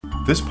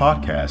This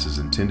podcast is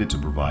intended to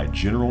provide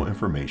general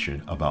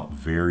information about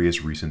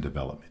various recent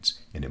developments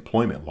in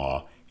employment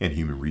law and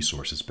human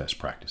resources best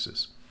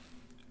practices.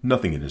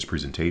 Nothing in this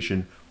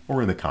presentation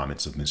or in the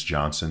comments of Ms.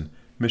 Johnson,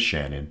 Ms.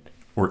 Shannon,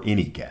 or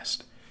any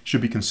guest should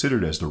be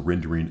considered as the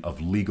rendering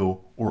of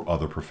legal or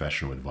other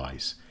professional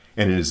advice,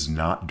 and it is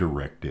not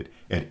directed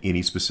at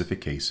any specific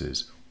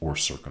cases or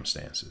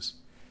circumstances.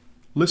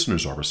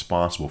 Listeners are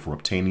responsible for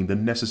obtaining the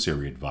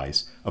necessary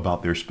advice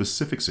about their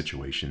specific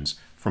situations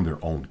from their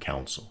own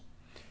counsel.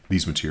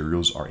 These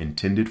materials are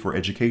intended for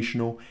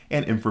educational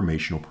and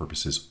informational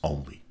purposes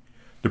only.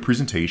 The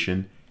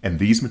presentation and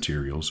these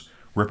materials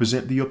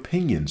represent the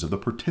opinions of the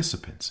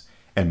participants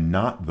and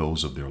not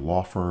those of their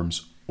law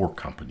firms or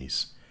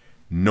companies.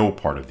 No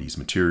part of these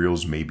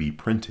materials may be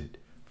printed,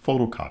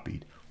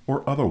 photocopied,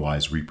 or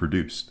otherwise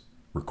reproduced,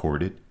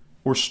 recorded,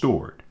 or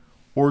stored,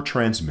 or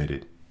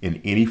transmitted in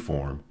any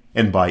form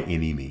and by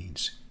any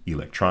means,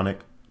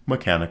 electronic,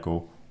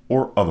 mechanical,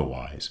 or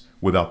otherwise,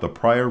 without the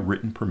prior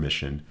written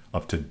permission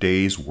of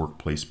Today's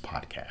Workplace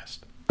podcast.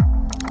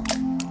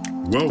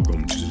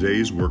 Welcome to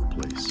Today's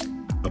Workplace,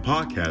 a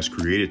podcast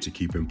created to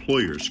keep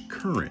employers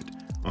current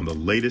on the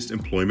latest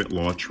employment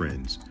law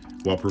trends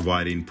while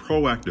providing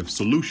proactive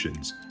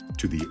solutions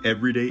to the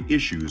everyday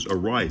issues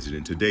arising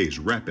in today's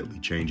rapidly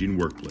changing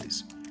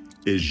workplace.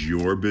 Is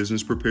your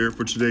business prepared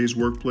for today's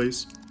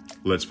workplace?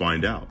 Let's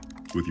find out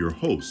with your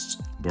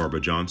hosts,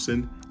 Barbara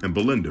Johnson and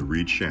Belinda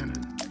Reed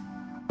Shannon.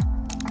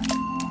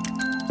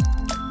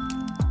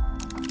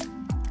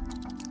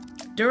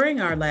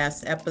 During our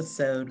last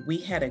episode, we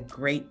had a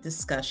great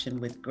discussion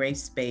with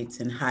Grace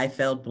Bates and Hy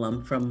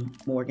Feldblum from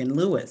Morgan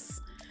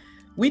Lewis.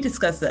 We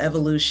discussed the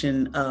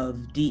evolution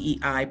of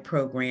DEI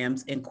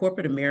programs and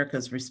corporate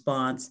America's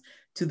response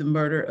to the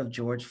murder of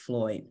George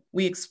Floyd.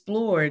 We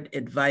explored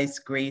advice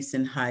Grace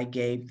and Hy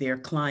gave their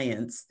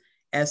clients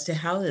as to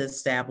how to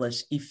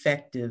establish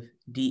effective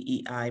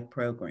DEI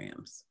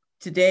programs.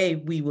 Today,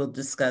 we will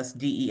discuss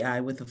DEI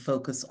with a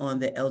focus on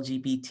the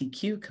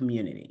LGBTQ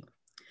community.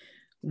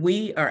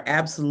 We are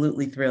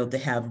absolutely thrilled to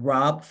have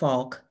Rob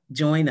Falk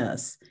join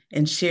us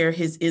and share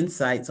his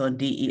insights on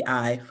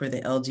DEI for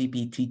the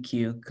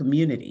LGBTQ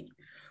community.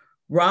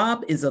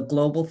 Rob is a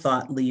global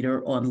thought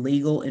leader on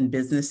legal and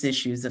business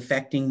issues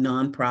affecting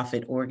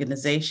nonprofit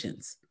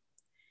organizations.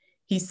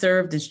 He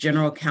served as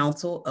general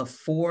counsel of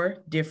 4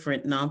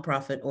 different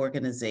nonprofit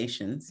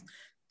organizations,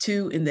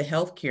 2 in the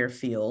healthcare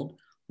field,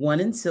 1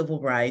 in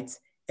civil rights,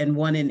 and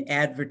 1 in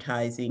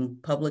advertising,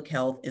 public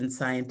health, and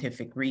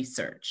scientific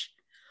research.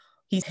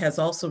 He has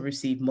also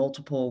received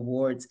multiple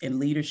awards and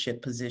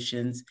leadership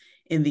positions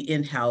in the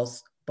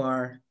in-house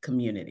bar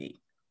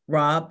community.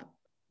 Rob,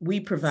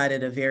 we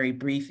provided a very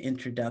brief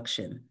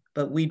introduction,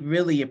 but we'd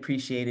really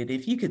appreciate it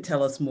if you could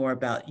tell us more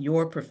about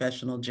your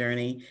professional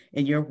journey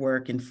and your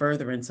work in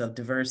furtherance of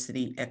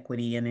diversity,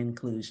 equity, and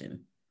inclusion.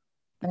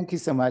 Thank you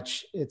so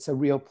much. It's a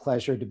real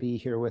pleasure to be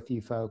here with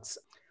you folks.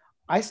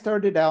 I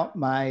started out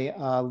my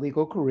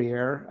legal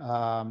career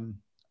a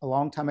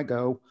long time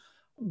ago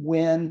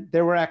when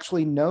there were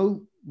actually no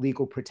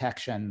legal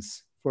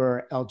protections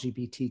for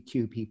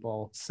LGBTQ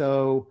people.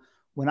 So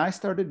when I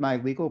started my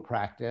legal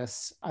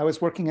practice, I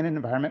was working in an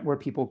environment where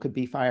people could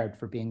be fired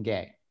for being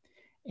gay.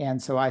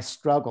 And so I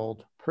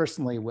struggled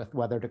personally with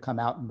whether to come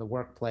out in the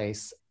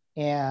workplace.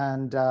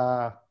 And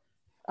I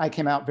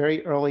came out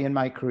very early in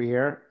my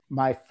career.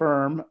 My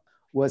firm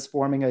was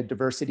forming a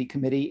diversity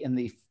committee in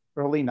the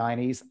early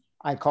 90s.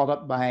 I called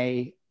up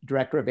my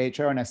director of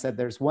HR and I said,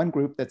 there's one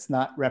group that's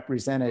not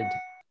represented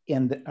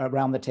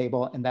around the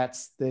table, and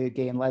that's the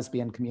gay and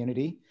lesbian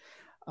community.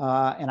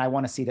 And I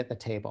want a seat at the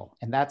table.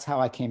 And that's how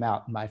I came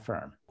out in my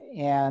firm.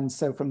 And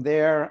so from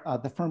there,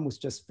 the firm was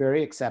just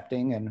very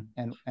accepting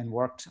and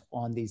worked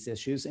on these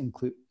issues,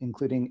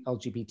 including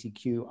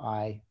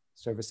LGBTQI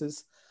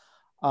services.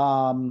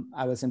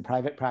 I was in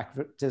private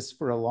practice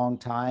for a long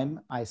time.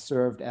 I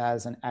served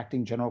as an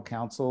acting general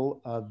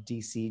counsel of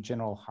DC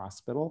General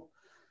Hospital.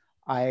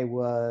 I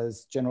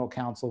was general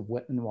counsel of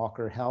Whitman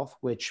Walker Health,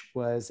 which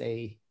was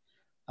a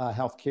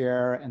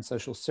healthcare and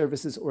social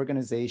services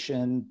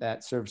organization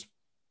that served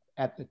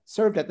at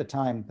the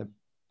time the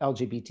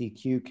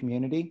LGBTQ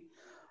community.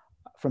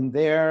 From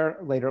there,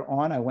 later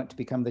on, I went to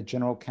become the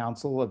general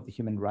counsel of the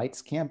Human Rights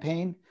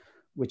Campaign,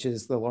 which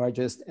is the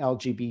largest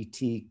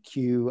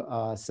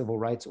LGBTQ civil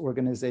rights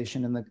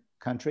organization in the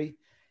country.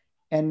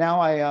 And now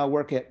I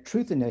work at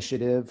Truth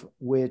Initiative,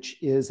 which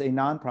is a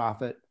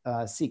nonprofit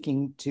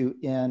seeking to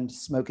end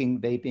smoking,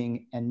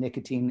 vaping, and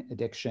nicotine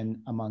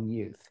addiction among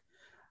youth.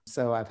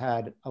 So I've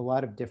had a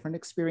lot of different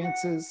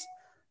experiences,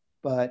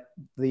 but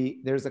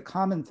there's a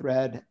common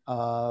thread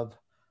of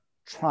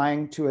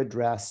trying to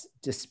address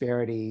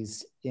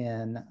disparities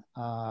in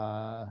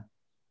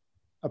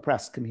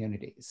oppressed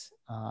communities.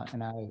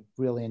 And I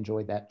really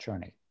enjoyed that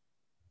journey.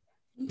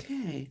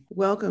 Okay,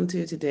 welcome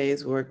to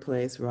Today's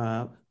Workplace,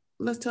 Rob.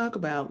 Let's talk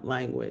about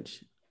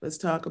language. Let's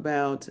talk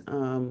about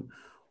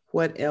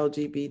what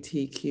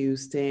LGBTQ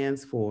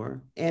stands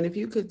for. And if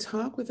you could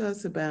talk with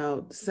us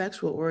about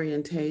sexual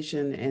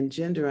orientation and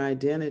gender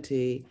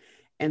identity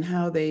and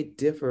how they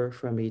differ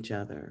from each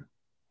other?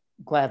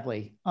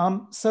 Gladly.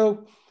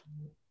 So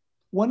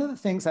one of the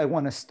things I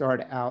want to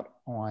start out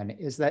on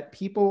is that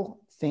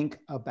people think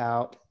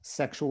about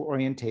sexual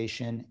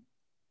orientation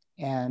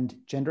and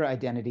gender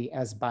identity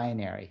as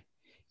binary.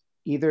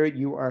 Either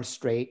you are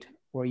straight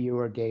or you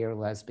are gay or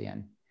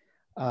lesbian.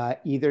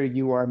 Either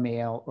you are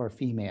male or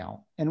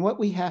female. And what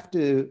we have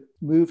to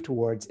move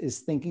towards is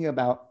thinking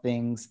about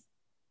things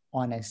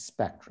on a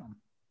spectrum.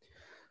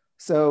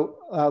 So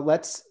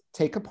let's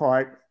take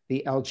apart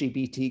the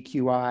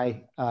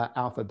LGBTQI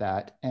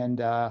alphabet and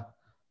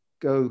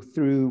go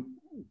through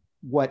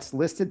what's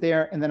listed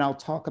there, and then I'll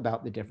talk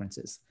about the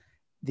differences.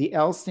 The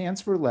L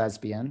stands for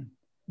lesbian,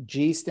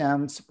 G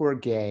stands for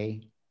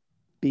gay,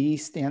 B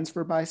stands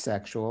for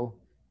bisexual,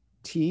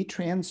 T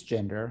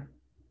transgender,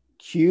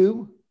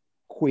 Q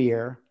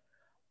queer,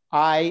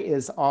 I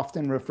is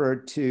often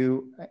referred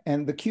to,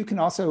 and the Q can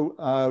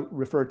also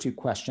refer to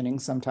questioning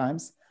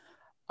sometimes.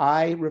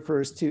 I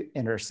refers to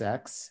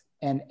intersex,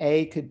 and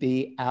A could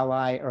be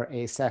ally or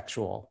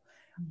asexual.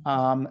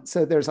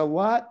 So there's a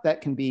lot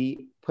that can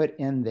be put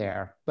in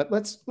there, but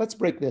let's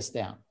break this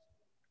down.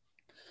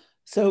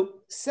 So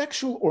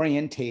sexual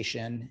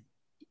orientation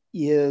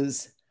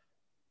is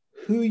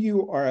who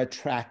you are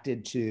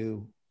attracted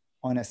to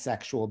on a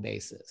sexual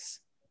basis.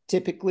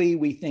 Typically,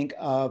 we think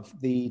of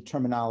the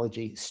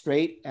terminology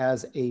straight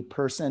as a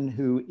person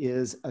who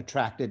is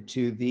attracted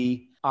to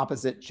the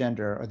opposite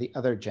gender or the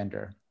other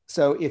gender.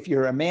 So if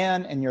you're a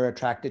man and you're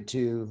attracted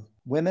to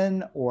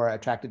women or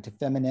attracted to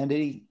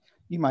femininity,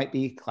 you might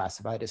be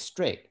classified as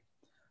straight.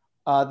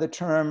 The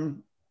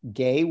term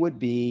gay would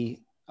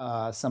be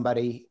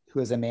somebody who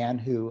is a man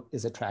who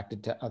is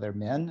attracted to other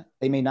men.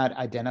 They may not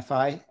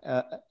identify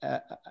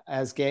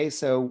as gay.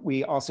 So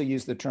we also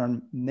use the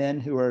term men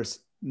who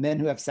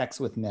have sex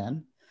with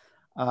men,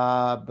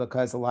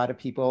 because a lot of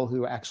people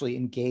who actually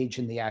engage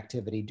in the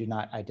activity do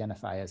not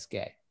identify as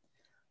gay.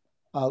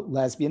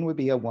 Lesbian would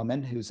be a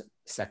woman who's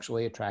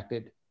sexually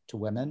attracted to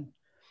women.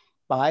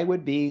 Bi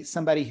would be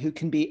somebody who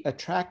can be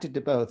attracted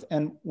to both.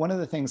 And one of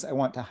the things I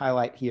want to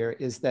highlight here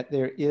is that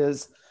there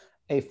is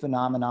a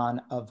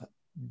phenomenon of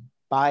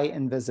bi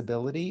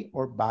invisibility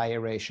or bi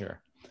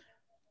erasure.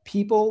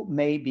 People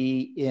may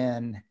be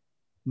in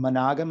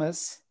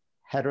monogamous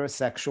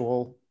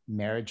heterosexual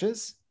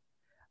marriages,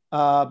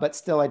 but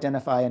still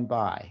identify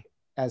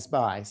as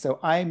bi. So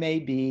I may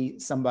be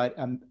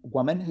a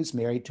woman who's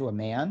married to a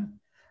man.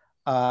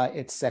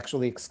 It's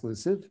sexually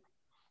exclusive,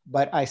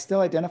 but I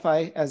still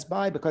identify as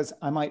bi because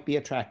I might be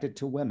attracted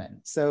to women.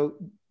 So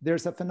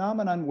there's a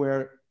phenomenon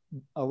where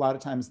a lot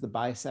of times the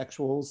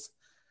bisexuals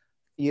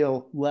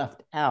feel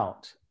left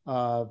out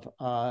of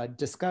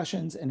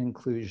discussions and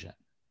inclusion.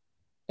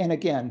 And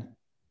again,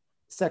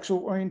 sexual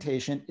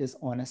orientation is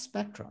on a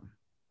spectrum.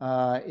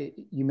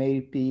 You may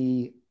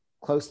be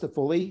close to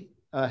fully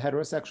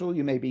heterosexual,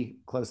 you may be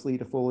closely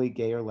to fully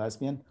gay or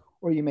lesbian,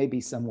 or you may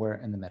be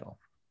somewhere in the middle.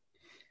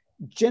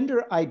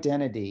 Gender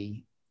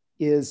identity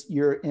is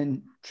your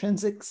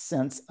intrinsic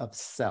sense of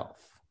self.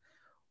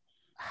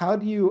 How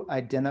do you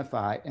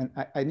identify, and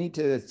I need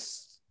to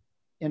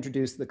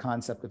introduce the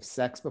concept of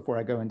sex before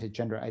I go into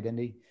gender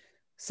identity.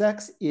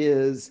 Sex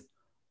is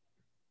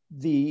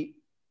the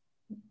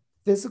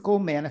physical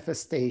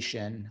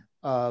manifestation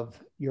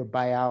of your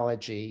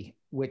biology,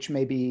 which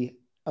may be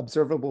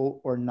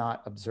observable or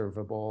not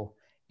observable.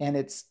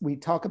 And we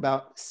talk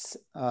about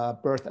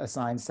birth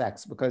assigned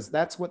sex because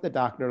that's what the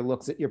doctor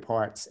looks at your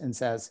parts and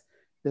says,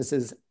 this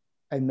is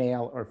a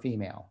male or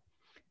female.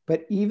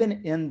 But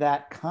even in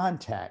that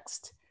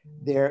context,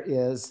 there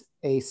is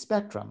a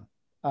spectrum.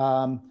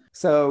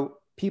 So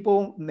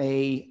people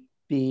may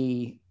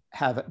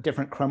have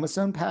different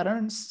chromosome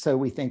patterns. So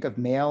we think of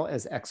male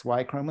as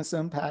XY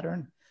chromosome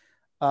pattern,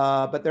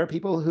 but there are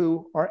people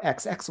who are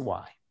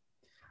XXY.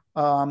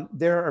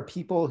 There are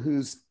people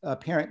whose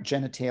apparent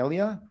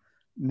genitalia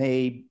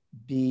may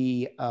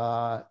be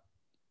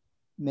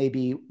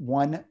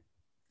one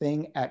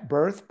thing at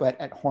birth, but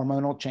at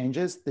hormonal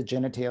changes, the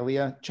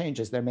genitalia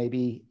changes. There may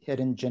be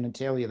hidden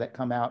genitalia that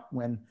come out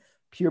when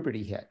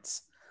puberty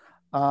hits.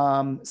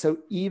 So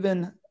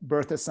even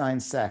birth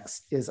assigned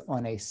sex is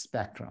on a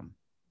spectrum.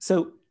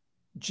 So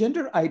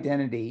gender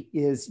identity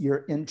is your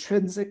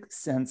intrinsic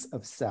sense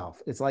of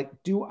self. It's like,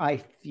 do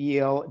I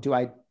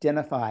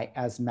identify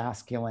as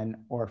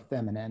masculine or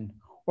feminine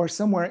or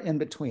somewhere in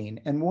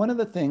between? And one of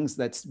the things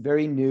that's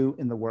very new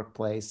in the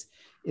workplace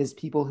is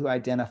people who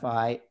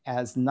identify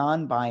as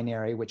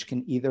non-binary, which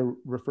can either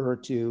refer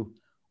to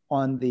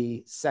on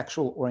the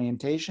sexual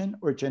orientation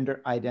or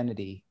gender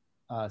identity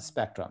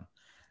spectrum.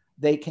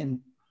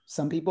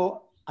 Some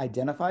people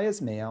identify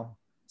as male,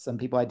 some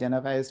people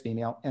identify as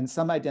female, and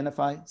some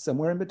identify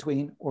somewhere in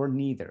between or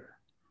neither.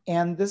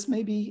 And this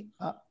may be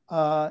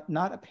not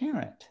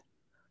apparent.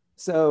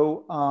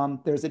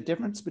 So there's a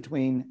difference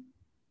between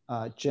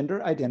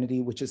gender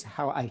identity, which is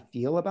how I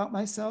feel about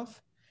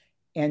myself,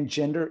 and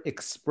gender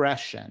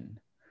expression,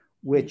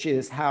 which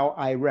is how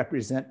I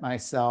represent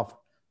myself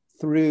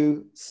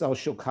through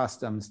social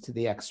customs to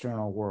the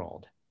external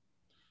world.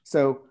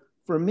 So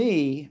For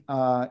me,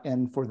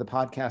 and for the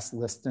podcast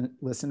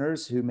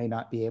listeners who may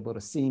not be able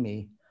to see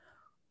me,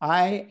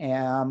 I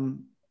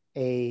am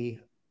a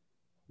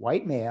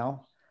white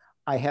male.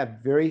 I have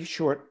very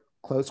short,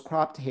 close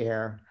cropped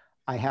hair.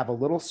 I have a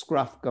little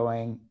scruff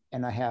going,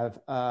 and I have,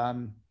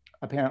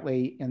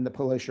 apparently in the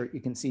polo shirt,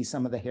 you can see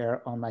some of the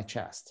hair on my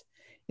chest.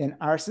 In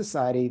our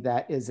society,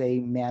 that is a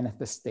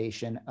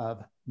manifestation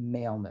of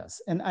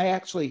maleness. And I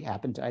actually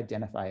happen to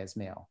identify as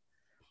male.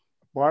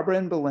 Barbara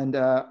and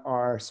Belinda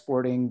are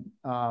sporting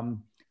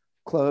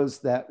clothes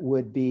that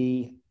would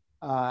be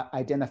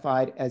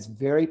identified as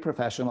very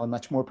professional and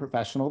much more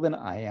professional than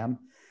I am.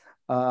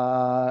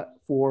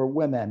 For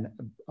women,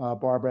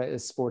 Barbara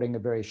is sporting a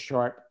very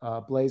sharp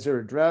blazer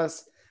or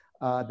dress.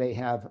 They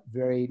have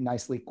very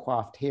nicely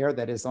coiffed hair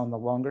that is on the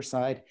longer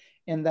side,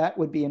 and that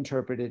would be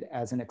interpreted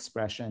as an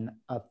expression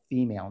of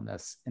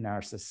femaleness in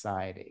our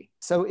society.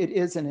 So it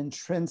is an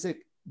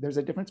intrinsic, there's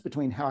a difference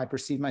between how I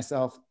perceive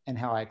myself and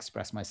how I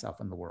express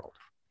myself in the world.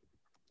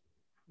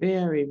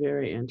 Very,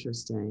 very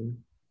interesting.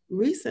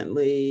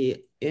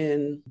 Recently,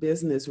 in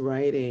business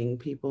writing,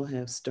 people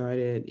have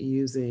started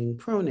using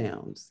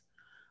pronouns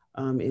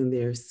in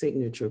their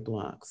signature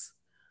blocks.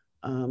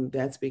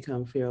 That's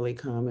become fairly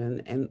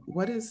common. And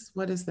what is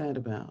that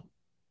about?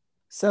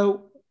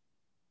 So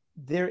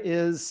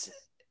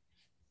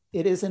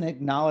it is an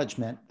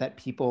acknowledgement that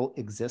people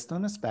exist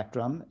on a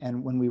spectrum.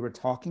 And when we were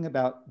talking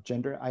about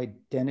gender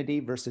identity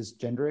versus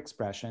gender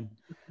expression,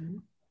 mm-hmm.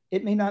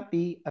 It may not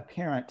be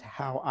apparent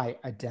how I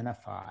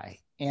identify.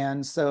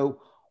 And so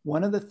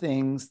one of the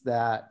things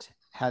that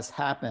has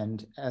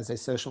happened as a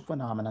social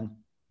phenomenon,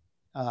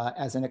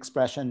 as an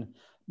expression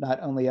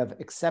not only of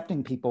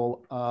accepting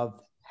people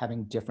of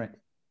having different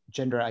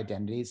gender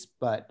identities,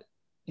 but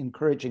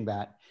encouraging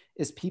that,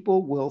 is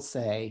people will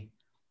say,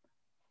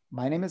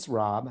 my name is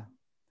Rob,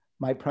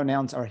 my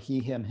pronouns are he,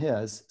 him,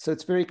 his. So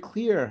it's very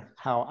clear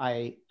how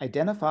I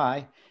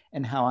identify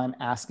and how I'm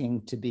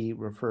asking to be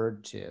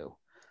referred to.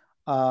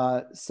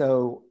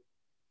 So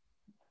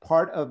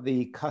part of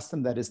the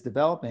custom that is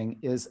developing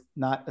is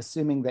not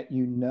assuming that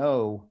you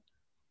know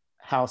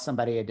how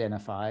somebody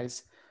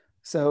identifies.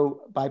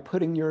 So by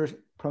putting your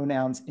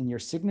pronouns in your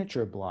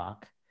signature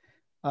block,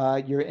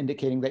 you're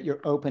indicating that you're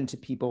open to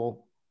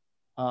people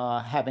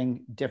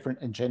having different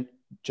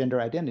gender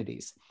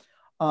identities.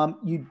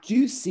 You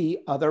do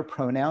see other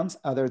pronouns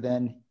other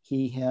than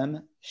he,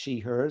 him, she,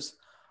 hers.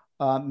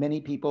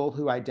 Many people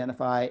who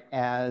identify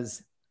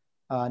as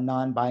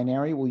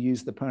non-binary will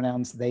use the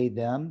pronouns they,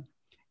 them.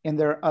 And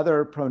there are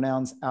other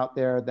pronouns out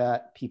there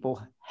that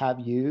people have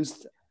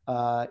used.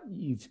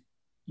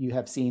 You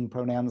have seen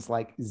pronouns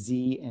like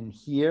Z and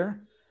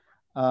here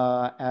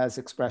as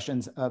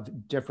expressions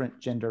of different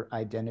gender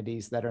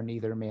identities that are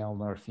neither male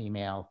nor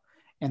female.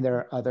 And there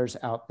are others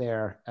out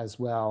there as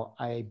well.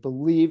 I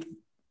believe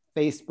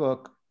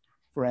Facebook,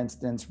 for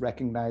instance,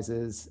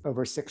 recognizes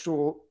over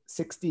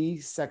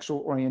 60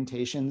 sexual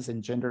orientations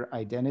and gender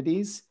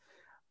identities.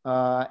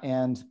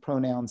 And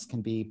pronouns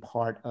can be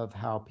part of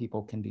how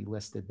people can be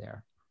listed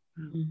there.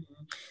 Mm-hmm.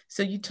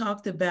 So you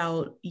talked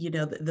about,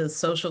 the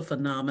social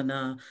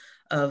phenomena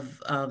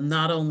of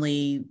not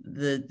only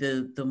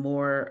the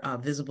more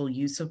visible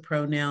use of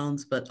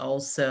pronouns, but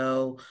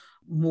also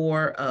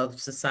more of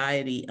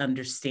society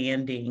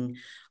understanding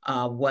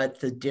what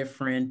the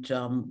different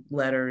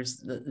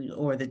letters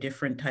or the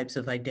different types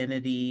of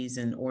identities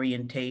and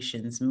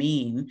orientations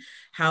mean.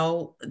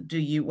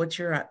 What's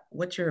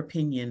your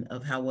opinion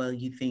of how well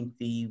you think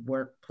the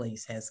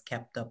workplace has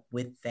kept up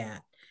with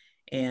that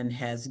and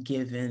has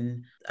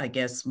given, I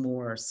guess,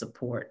 more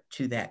support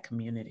to that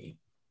community?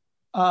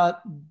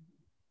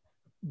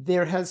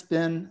 There has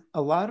been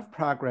a lot of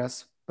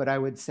progress, but I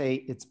would say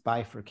it's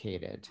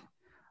bifurcated.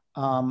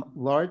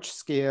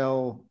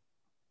 Large-scale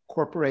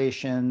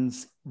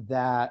corporations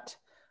that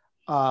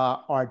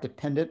are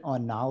dependent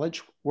on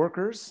knowledge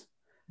workers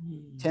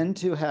tend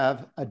to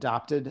have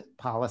adopted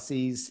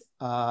policies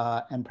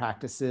and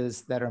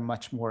practices that are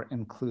much more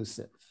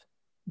inclusive.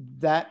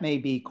 That may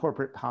be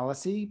corporate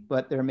policy,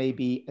 but there may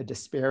be a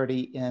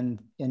disparity in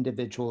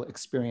individual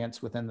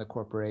experience within the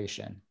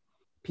corporation.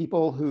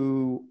 People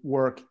who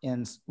work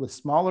with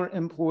smaller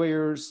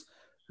employers,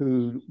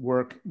 who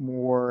work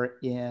more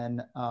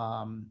in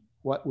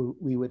what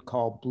we would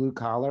call blue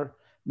collar,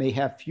 may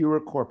have fewer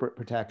corporate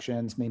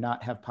protections, may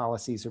not have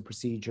policies or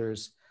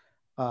procedures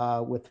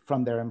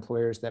from their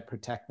employers that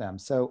protect them.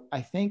 So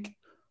I think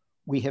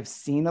we have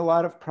seen a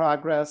lot of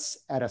progress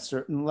at a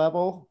certain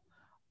level,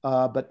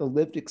 but the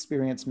lived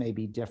experience may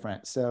be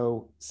different.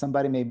 So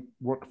somebody may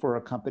work for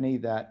a company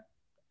that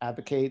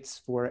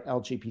advocates for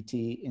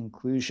LGBT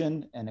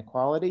inclusion and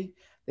equality.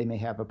 They may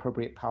have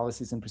appropriate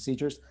policies and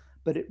procedures,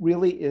 but it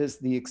really is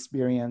the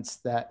experience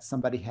that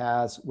somebody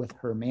has with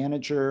her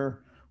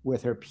manager,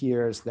 with her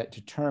peers, that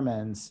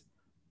determines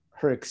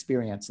her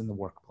experience in the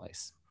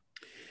workplace.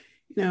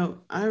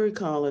 I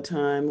recall a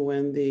time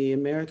when the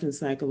American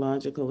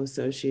Psychological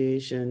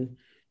Association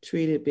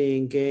treated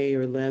being gay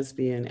or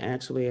lesbian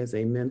actually as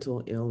a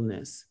mental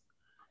illness.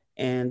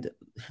 And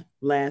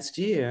last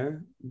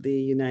year, the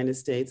United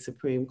States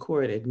Supreme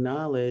Court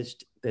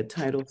acknowledged that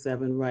Title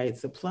VII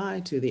rights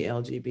apply to the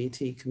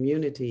LGBT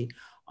community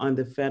on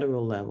the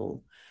federal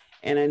level.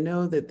 And I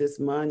know that this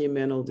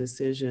monumental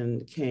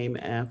decision came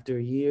after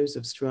years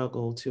of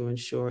struggle to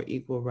ensure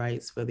equal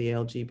rights for the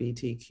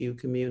LGBTQ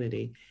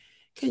community.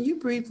 Can you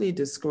briefly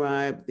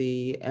describe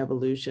the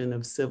evolution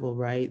of civil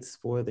rights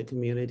for the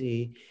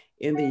community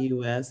in the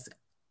US?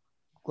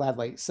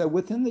 Gladly. So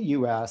within the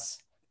US,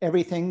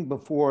 everything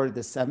before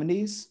the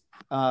 70s,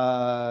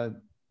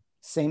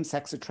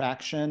 same-sex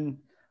attraction,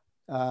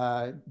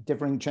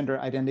 differing gender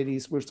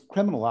identities was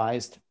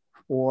criminalized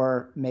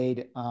or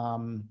made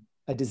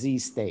a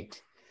disease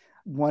state.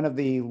 One of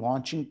the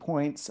launching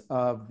points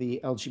of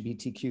the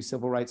LGBTQ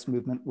civil rights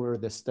movement were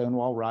the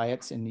Stonewall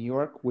riots in New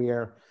York,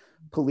 where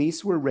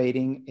police were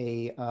raiding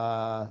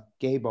a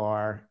gay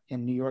bar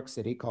in New York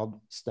City called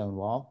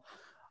Stonewall,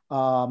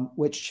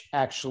 which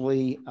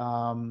actually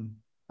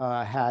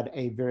had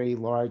a very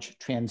large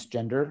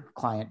transgender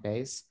client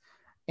base.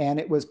 And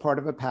it was part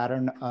of a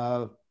pattern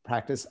of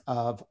practice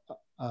of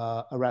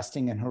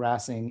arresting and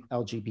harassing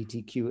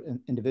LGBTQ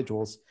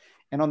individuals.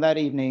 And on that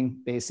evening,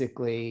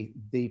 basically,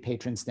 the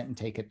patrons didn't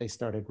take it. They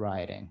started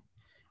rioting.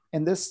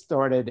 And this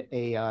started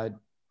a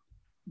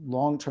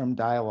long-term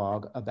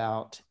dialogue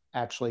about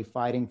actually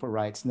fighting for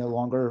rights, no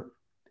longer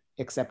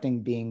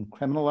accepting being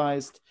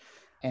criminalized,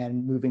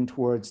 and moving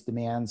towards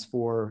demands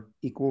for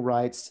equal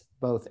rights,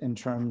 both in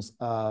terms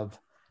of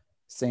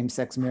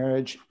same-sex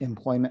marriage,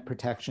 employment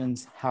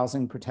protections,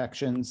 housing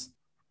protections,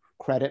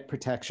 credit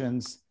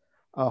protections,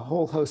 a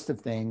whole host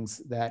of things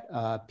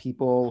that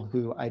people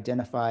who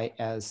identify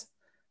as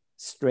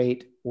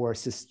straight or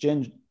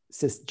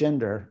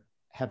cisgender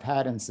have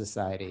had in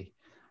society.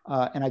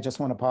 And I just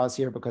want to pause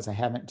here because I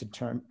haven't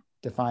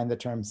defined the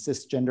term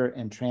cisgender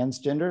and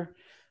transgender.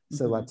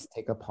 So let's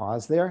take a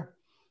pause there.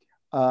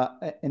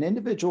 An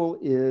individual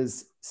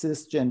is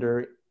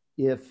cisgender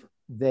if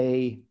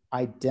they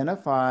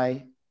identify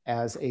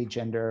as a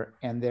gender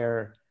and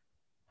their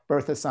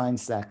birth assigned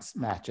sex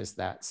matches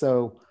that.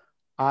 So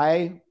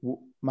my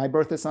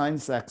birth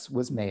assigned sex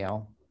was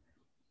male,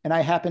 and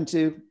I happen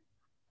to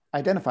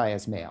identify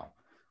as male.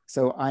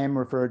 So I am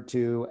referred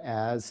to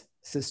as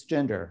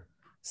cisgender.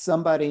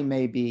 Somebody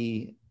may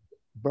be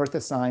birth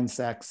assigned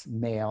sex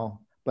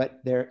male,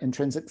 but their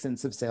intrinsic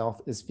sense of self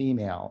is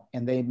female,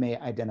 and they may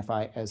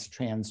identify as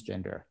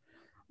transgender.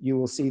 You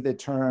will see the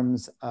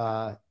terms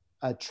a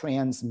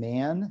trans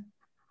man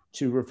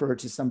to refer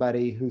to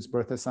somebody whose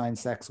birth assigned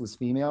sex was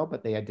female,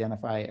 but they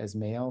identify as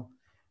male,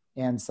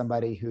 and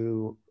somebody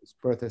whose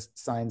birth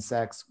assigned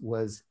sex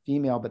was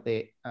female, but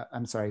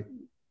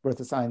birth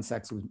assigned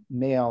sex was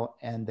male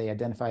and they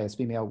identify as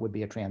female would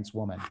be a trans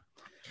woman.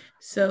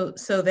 So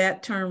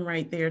that term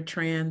right there,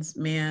 trans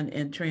man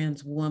and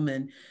trans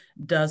woman,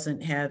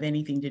 doesn't have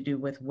anything to do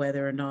with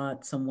whether or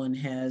not someone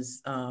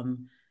has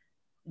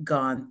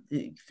gone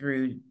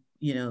through,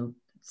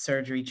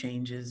 surgery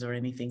changes or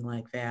anything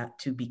like that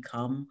to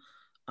become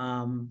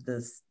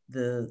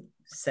the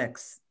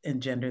sex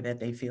and gender that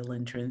they feel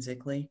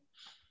intrinsically.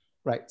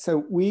 Right.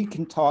 So we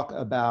can talk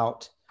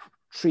about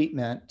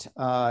treatment.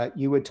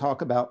 You would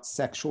talk about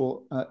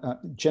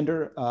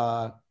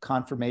gender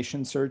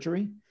confirmation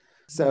surgery.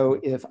 So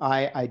if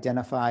I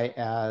identify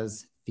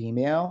as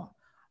female,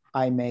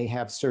 I may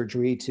have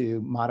surgery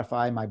to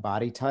modify my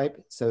body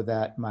type so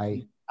that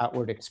my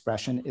outward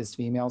expression is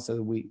female.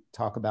 So we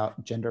talk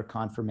about gender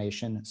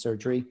confirmation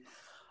surgery.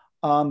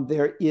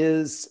 There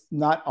is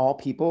not all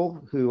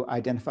people who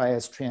identify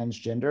as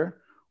transgender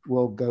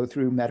will go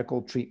through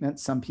medical treatment.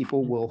 Some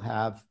people will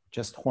have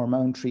just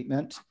hormone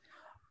treatment.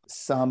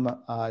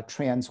 Some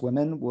trans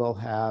women will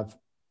have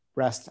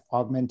breast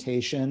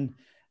augmentation.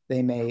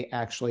 They may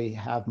actually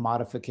have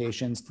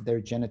modifications to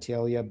their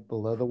genitalia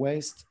below the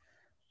waist.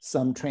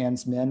 Some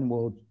trans men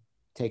will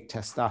take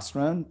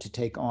testosterone to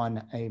take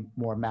on a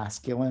more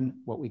masculine,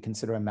 what we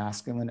consider a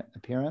masculine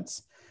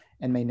appearance,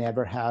 and may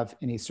never have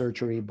any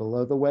surgery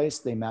below the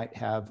waist. They might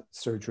have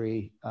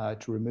surgery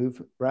to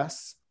remove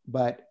breasts,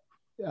 but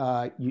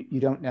you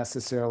don't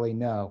necessarily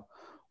know.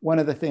 One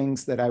of the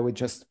things that I would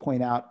just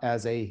point out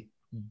as a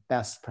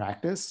best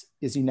practice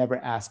is you never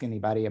ask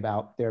anybody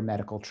about their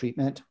medical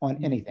treatment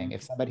on anything.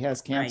 If somebody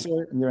has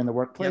cancer and you're in the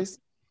workplace,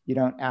 you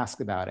don't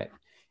ask about it.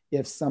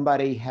 If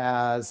somebody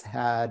has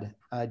had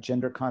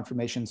gender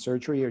confirmation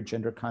surgery or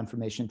gender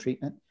confirmation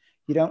treatment,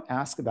 you don't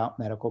ask about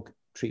medical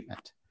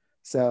treatment.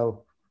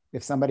 So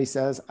if somebody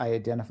says, I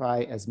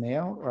identify as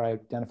male or I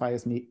identify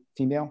as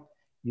female,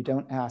 you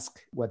don't ask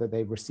whether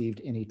they've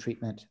received any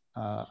treatment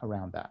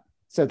around that.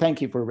 So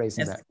thank you for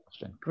raising that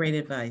question. Great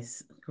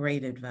advice.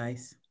 Great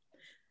advice.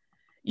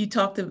 You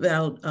talked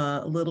about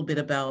a little bit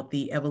about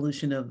the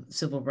evolution of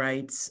civil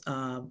rights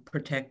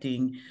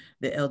protecting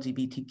the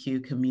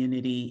LGBTQ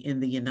community in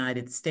the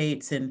United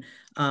States. And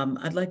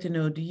I'd like to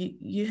know, do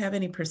you have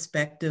any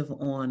perspective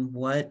on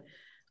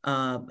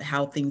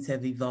how things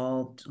have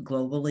evolved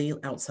globally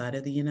outside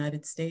of the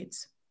United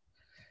States?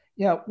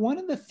 Yeah, one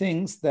of the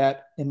things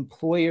that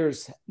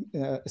employers,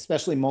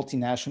 especially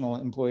multinational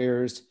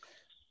employers,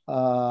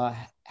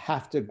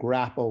 have to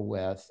grapple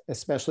with,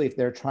 especially if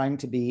they're trying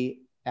to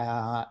be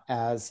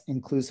as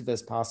inclusive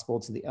as possible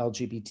to the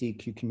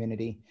LGBTQ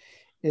community,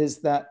 is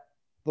that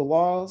the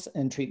laws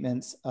and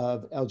treatments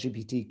of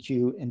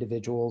LGBTQ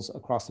individuals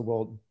across the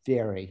world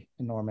vary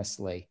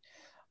enormously.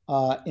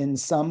 In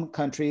some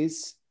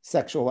countries,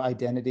 sexual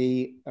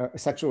identity,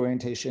 sexual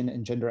orientation,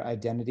 and gender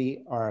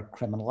identity are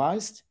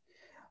criminalized.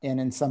 And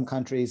in some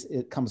countries,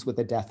 it comes with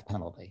a death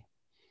penalty.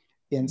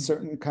 In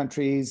certain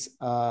countries,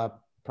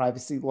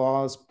 privacy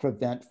laws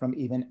prevent from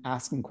even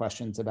asking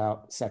questions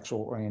about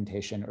sexual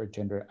orientation or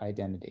gender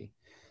identity.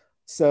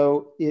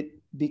 So it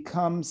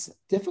becomes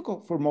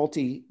difficult for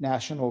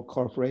multinational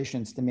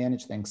corporations to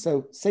manage things.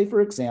 So say,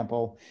 for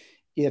example,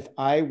 if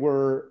I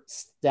were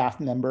staff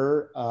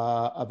member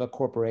of a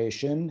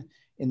corporation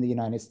in the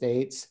United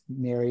States,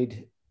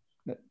 married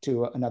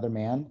to another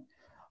man,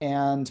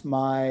 and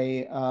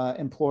my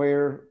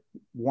employer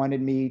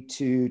wanted me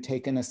to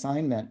take an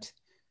assignment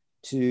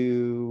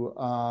to,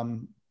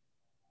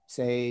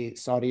 say,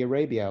 Saudi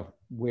Arabia,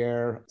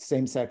 where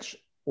same-sex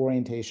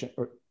orientation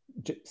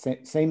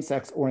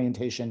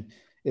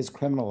is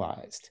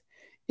criminalized.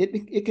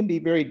 It can be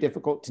very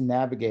difficult to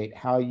navigate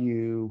how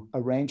you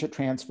arrange a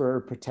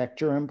transfer,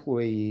 protect your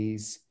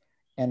employees,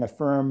 and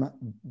affirm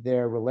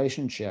their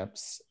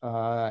relationships.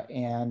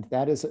 And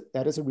that is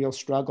a real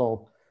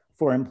struggle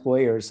for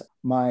employers.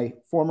 My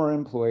former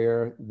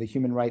employer, the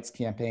Human Rights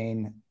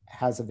Campaign,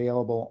 has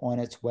available on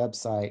its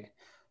website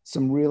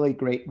some really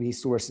great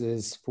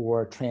resources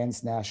for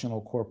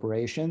transnational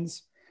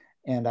corporations.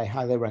 And I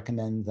highly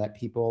recommend that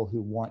people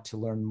who want to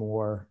learn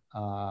more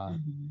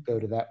go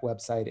to that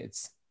website.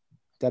 It's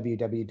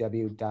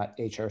www.hrc.org.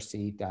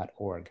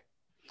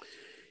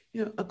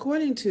 You know,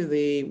 according to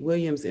the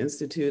Williams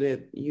Institute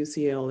at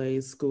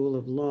UCLA School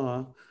of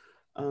Law,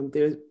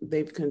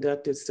 they've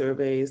conducted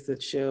surveys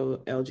that show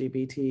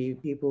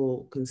LGBT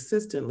people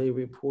consistently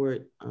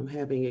report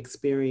having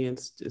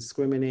experienced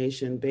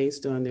discrimination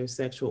based on their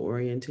sexual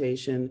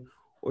orientation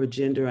or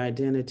gender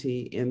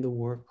identity in the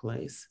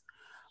workplace.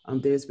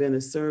 There's been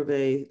a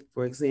survey,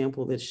 for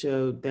example, that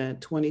showed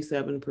that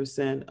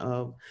 27%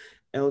 of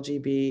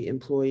LGBT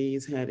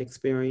employees had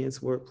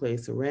experienced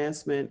workplace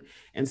harassment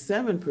and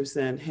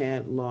 7%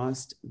 had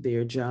lost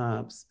their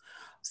jobs.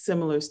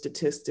 Similar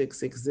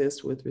statistics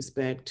exist with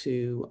respect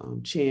to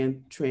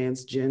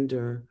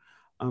transgender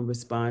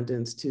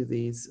respondents to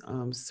these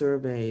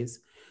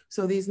surveys.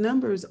 So these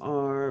numbers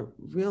are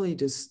really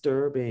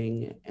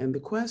disturbing. And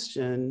the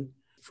question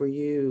for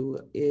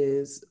you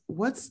is,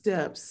 what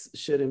steps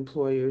should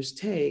employers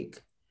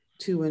take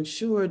to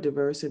ensure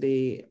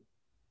diversity,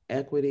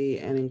 equity,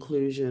 and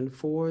inclusion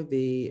for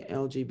the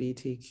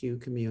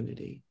LGBTQ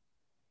community?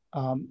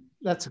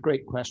 That's a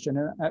great question.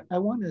 And I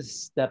want to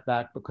step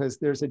back because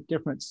there's a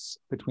difference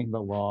between the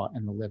law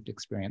and the lived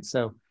experience.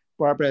 So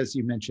Barbara, as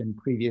you mentioned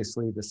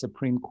previously, the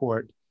Supreme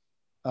Court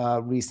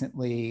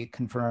recently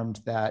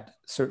confirmed that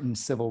certain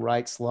civil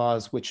rights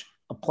laws, which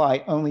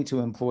apply only to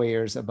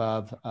employers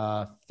above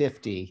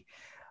 50,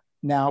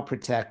 now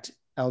protect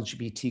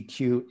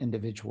LGBTQ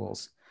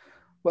individuals.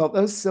 Well,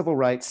 those civil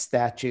rights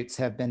statutes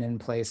have been in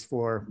place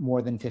for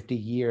more than 50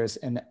 years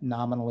and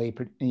nominally,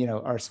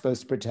 are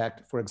supposed to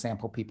protect, for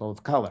example, people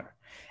of color.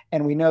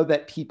 And we know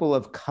that people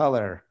of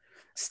color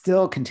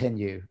still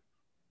continue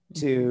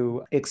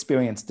to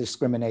experience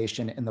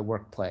discrimination in the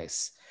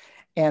workplace.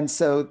 And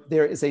so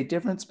there is a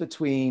difference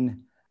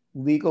between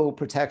legal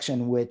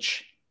protection,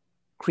 which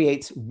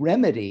creates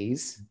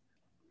remedies,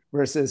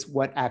 versus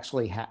what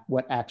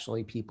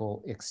actually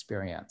people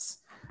experience.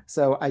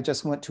 So I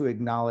just want to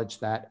acknowledge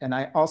that. And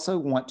I also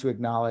want to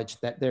acknowledge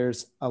that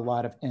there's a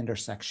lot of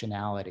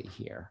intersectionality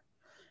here.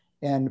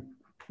 And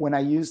when I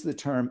use the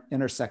term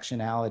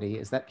intersectionality,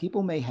 is that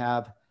people may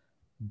have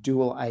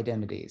dual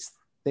identities.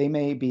 They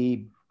may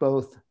be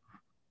both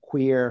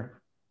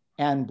queer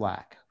and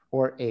Black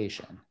or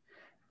Asian.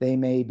 They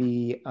may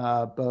be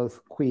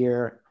both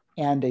queer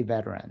and a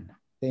veteran.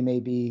 They may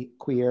be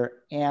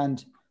queer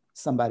and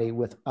somebody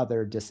with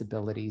other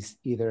disabilities,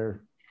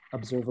 either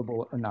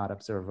observable or not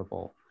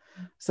observable.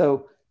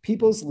 So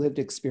people's lived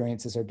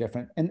experiences are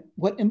different. And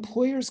what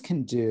employers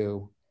can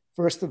do,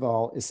 first of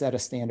all, is set a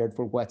standard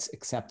for what's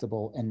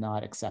acceptable and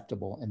not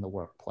acceptable in the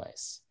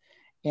workplace.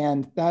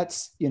 And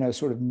that's,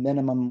 sort of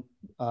minimum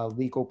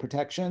legal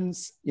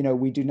protections.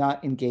 We do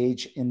not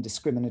engage in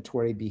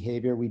discriminatory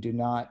behavior. We do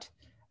not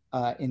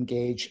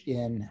engage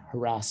in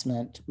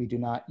harassment. We do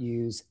not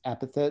use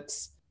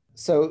epithets.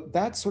 So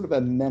that's sort of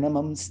a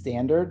minimum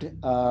standard,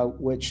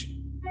 which,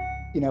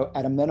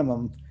 at a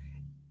minimum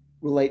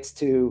relates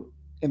to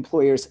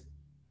employers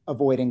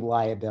avoiding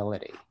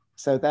liability.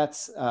 So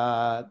that's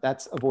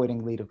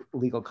avoiding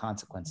legal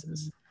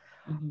consequences.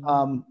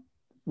 Mm-hmm.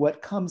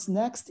 What comes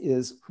next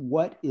is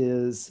what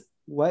is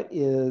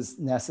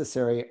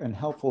necessary and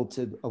helpful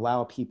to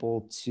allow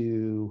people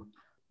to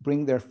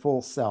bring their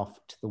full self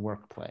to the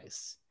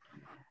workplace.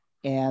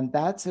 And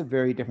that's a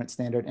very different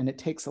standard, and it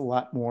takes a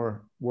lot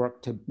more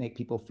work to make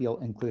people feel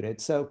included.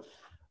 So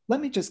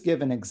let me just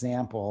give an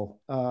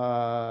example.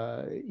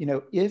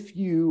 If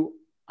you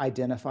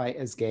identify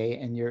as gay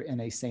and you're in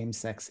a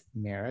same-sex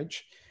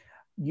marriage,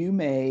 you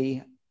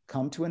may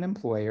come to an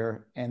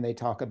employer and they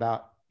talk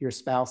about your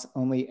spouse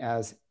only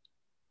as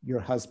your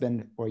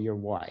husband or your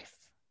wife.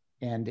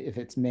 And if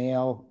it's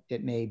male,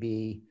 it may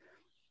be,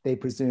 they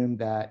presume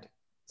that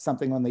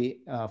something on the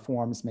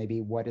forms may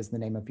be, what is the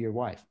name of your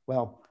wife?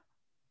 Well,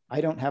 I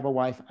don't have a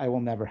wife. I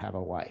will never have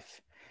a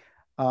wife.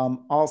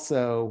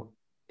 Also,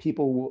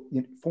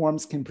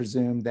 forms can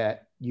presume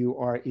that you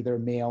are either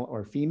male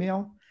or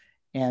female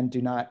and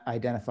do not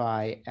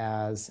identify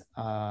as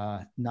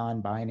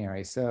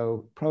non-binary.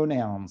 So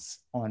pronouns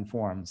on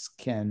forms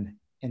can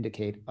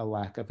indicate a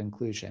lack of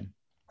inclusion.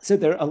 So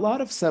there are a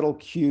lot of subtle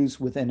cues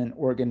within an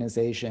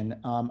organization.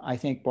 I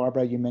think,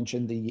 Barbara, you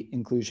mentioned the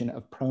inclusion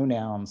of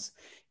pronouns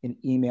in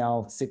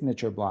email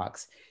signature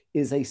blocks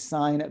is a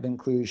sign of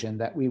inclusion,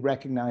 that we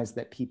recognize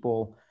that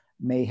people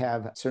may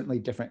have certainly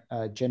different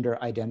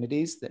gender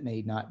identities that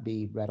may not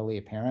be readily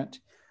apparent,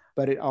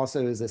 but it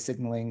also is a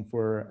signaling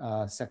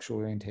for sexual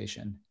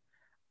orientation.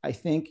 I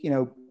think,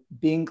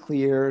 being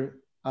clear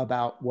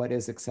about what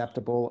is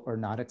acceptable or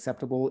not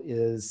acceptable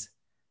is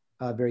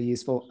very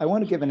useful. I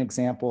want to give an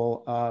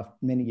example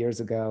many years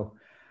ago.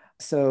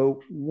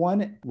 So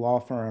one law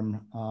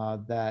firm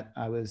that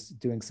I was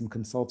doing some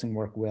consulting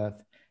work with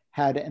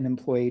had an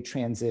employee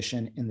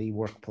transition in the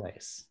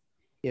workplace.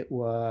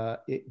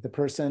 The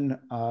person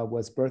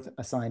was birth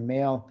assigned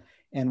male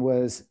and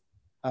was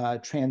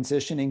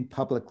transitioning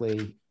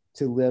publicly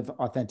to live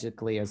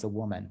authentically as a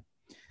woman.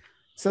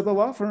 So the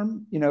law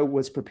firm,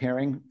 was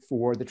preparing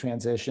for the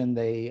transition.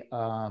 They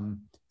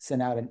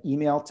sent out an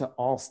email to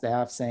all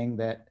staff saying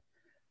that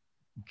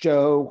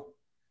Joe,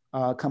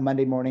 come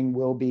Monday morning,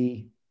 will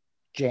be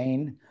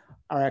Jane.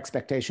 Our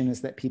expectation is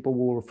that people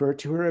will refer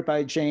to her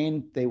by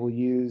Jane. They will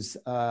use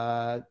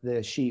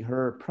the she,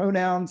 her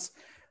pronouns.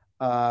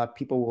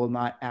 People will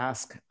not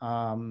ask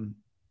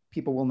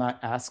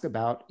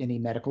about any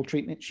medical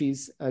treatment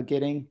she's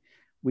getting.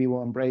 We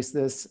will embrace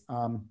this.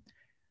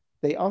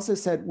 They also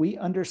said, we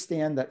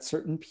understand that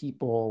certain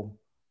people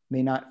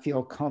may not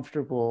feel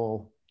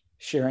comfortable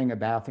sharing a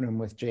bathroom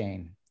with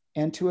Jane.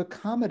 And to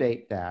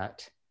accommodate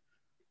that,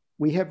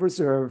 we have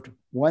reserved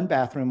one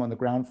bathroom on the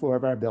ground floor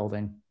of our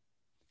building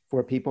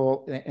for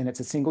people, and it's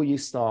a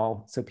single-use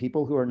stall. So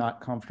people who are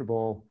not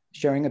comfortable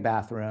sharing a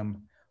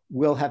bathroom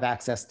will have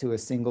access to a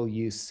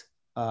single-use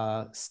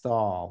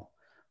stall.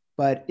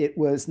 But it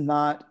was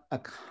not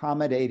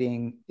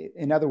accommodating.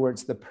 In other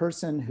words, the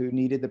person who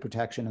needed the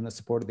protection and the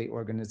support of the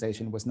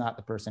organization was not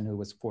the person who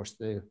was forced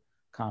to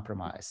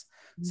compromise.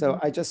 Mm-hmm. So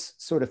I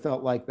just sort of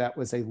felt like that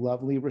was a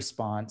lovely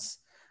response.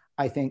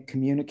 I think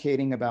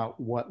communicating about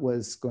what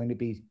was going to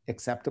be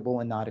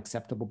acceptable and not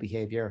acceptable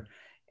behavior,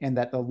 and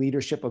that the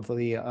leadership of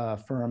the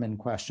firm in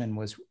question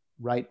was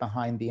right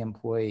behind the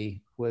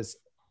employee was,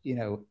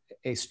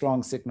 a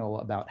strong signal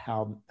about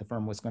how the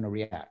firm was going to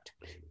react.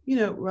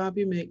 Rob,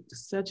 you make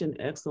such an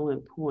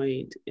excellent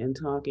point in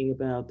talking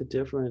about the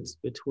difference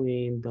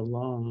between the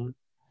law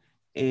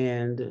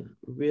and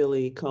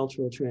really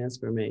cultural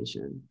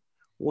transformation.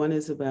 One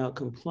is about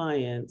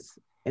compliance,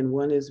 and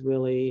one is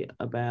really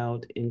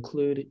about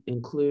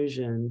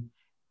inclusion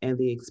and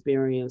the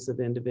experience of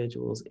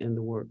individuals in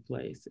the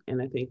workplace.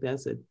 And I think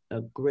that's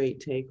a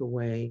great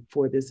takeaway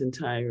for this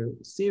entire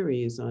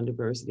series on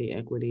diversity,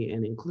 equity,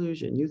 and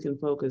inclusion. You can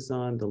focus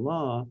on the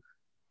law,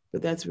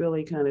 but that's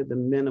really kind of the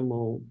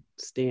minimal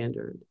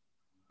standard.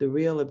 The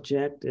real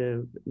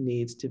objective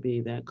needs to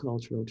be that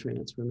cultural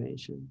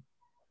transformation.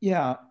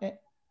 Yeah,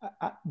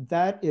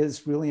 that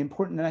is really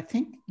important. And I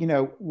think,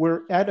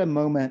 we're at a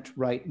moment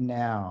right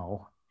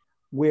now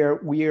where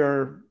we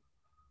are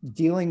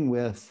dealing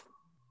with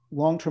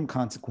long-term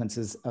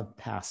consequences of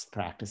past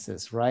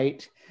practices,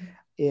 right?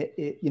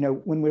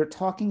 When we're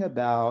talking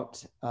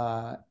about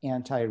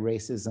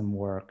anti-racism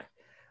work,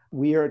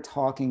 we are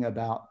talking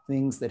about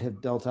things that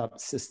have built up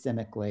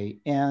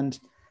systemically. And,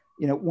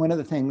 one of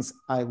the things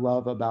I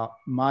love about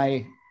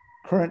my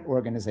current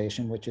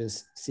organization, which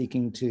is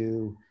seeking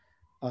to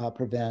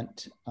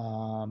prevent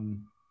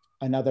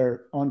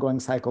another ongoing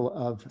cycle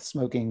of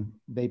smoking,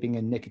 vaping,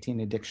 and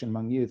nicotine addiction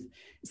among youth,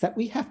 is that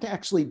we have to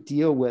actually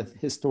deal with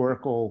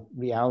historical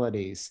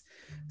realities.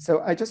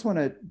 So I just want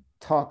to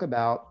talk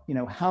about,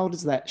 how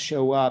does that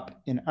show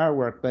up in our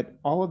work, but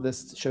all of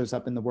this shows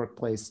up in the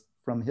workplace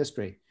from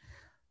history.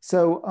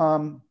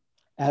 So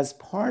as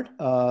part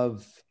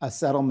of a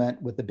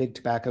settlement with the big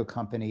tobacco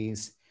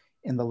companies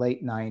in the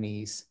late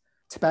 90s,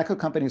 tobacco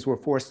companies were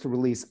forced to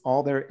release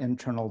all their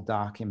internal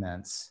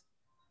documents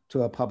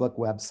to a public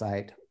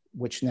website,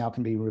 which now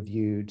can be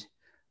reviewed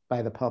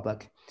by the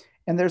public.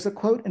 And there's a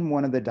quote in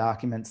one of the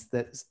documents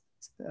that's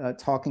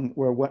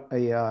where what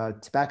a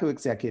tobacco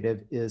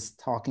executive is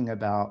talking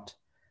about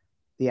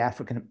the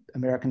African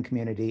American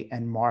community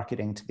and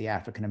marketing to the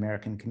African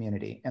American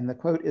community. And the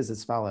quote is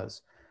as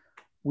follows: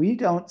 "We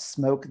don't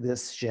smoke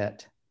this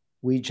shit,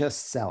 we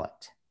just sell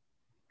it.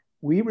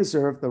 We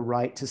reserve the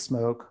right to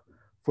smoke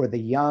for the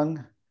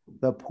young,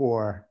 the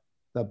poor,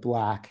 the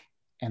Black,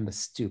 and the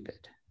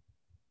stupid."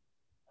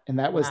 And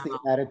that was the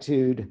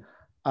attitude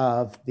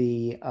of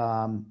the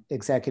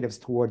executives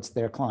towards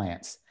their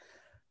clients.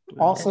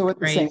 Wow. Also at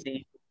the same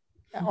Crazy.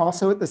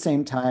 Also, at the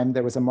same time,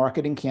 there was a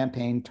marketing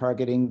campaign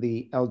targeting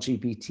the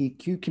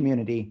LGBTQ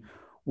community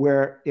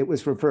where it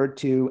was referred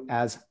to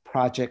as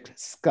Project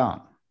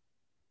Scum.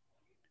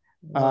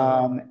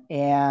 Wow.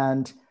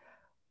 And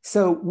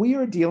so we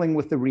are dealing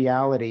with the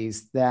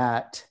realities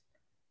that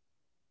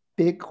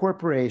big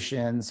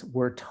corporations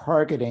were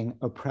targeting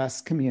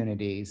oppressed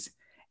communities.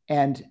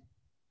 And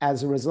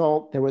as a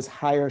result, there was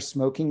higher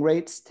smoking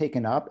rates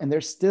taken up. And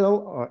there's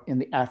still, in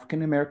the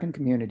African American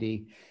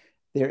community,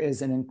 there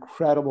is an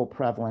incredible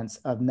prevalence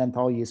of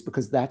menthol use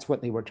because that's what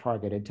they were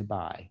targeted to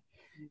buy.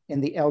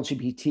 In the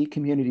LGBT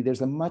community, there's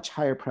a much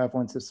higher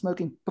prevalence of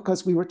smoking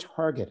because we were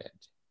targeted.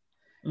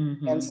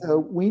 Mm-hmm. And so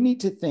we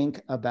need to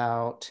think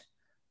about,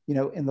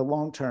 in the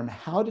long term,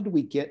 how did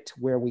we get to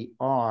where we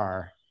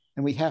are?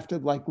 And we have to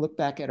look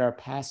back at our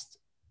past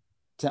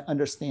to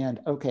understand,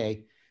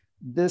 okay,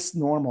 this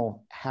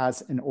normal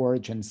has an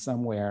origin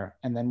somewhere,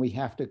 and then we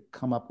have to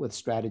come up with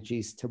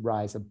strategies to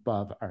rise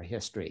above our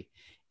history.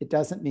 It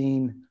doesn't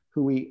mean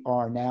who we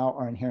are now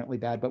are inherently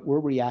bad, but we're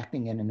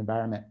reacting in an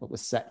environment that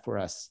was set for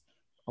us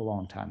a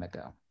long time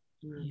ago.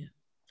 Yeah.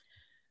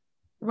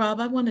 Rob,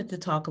 I wanted to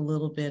talk a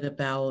little bit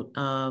about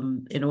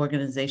an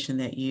organization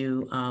that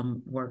you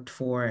worked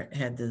for,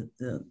 had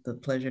the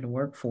pleasure to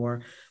work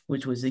for,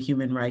 which was the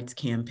Human Rights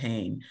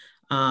Campaign,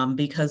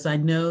 because I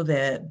know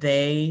that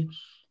they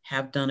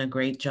have done a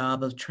great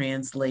job of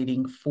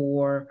translating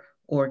for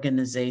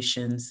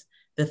organizations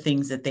the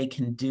things that they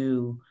can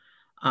do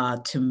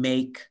to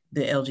make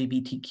the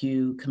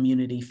LGBTQ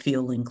community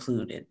feel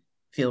included,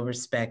 feel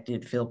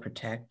respected, feel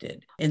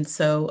protected. And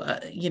so,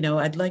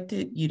 I'd like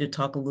you to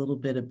talk a little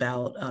bit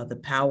about the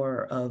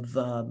power of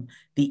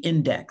the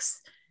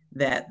index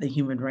that the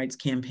Human Rights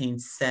Campaign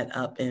set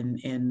up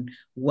and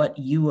what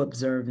you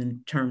observed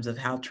in terms of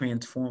how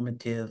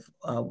transformative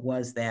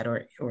was that,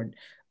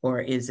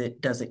 or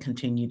does it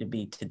continue to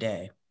be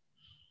today?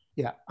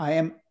 Yeah, I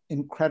am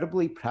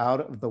incredibly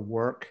proud of the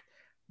work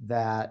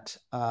that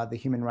the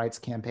Human Rights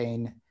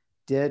Campaign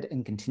did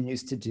and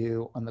continues to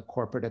do on the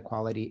Corporate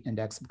Equality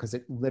Index, because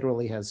it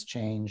literally has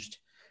changed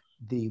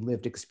the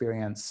lived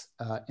experience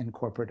in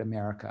corporate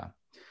America.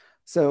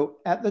 So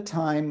at the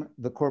time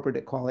the Corporate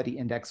Equality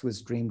Index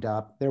was dreamed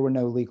up, there were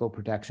no legal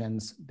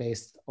protections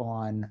based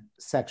on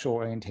sexual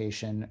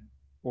orientation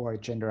or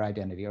gender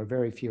identity, or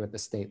very few at the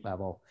state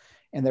level.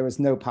 And there was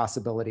no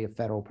possibility of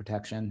federal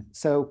protection.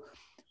 So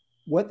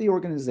what the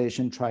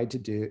organization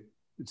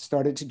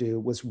started to do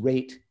was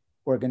rate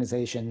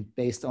organization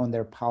based on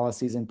their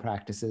policies and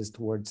practices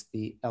towards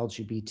the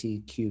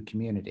LGBTQ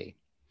community.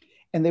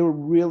 And they were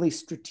really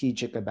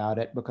strategic about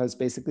it because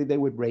basically they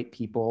would rate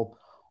people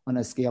on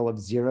a scale of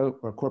 0,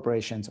 or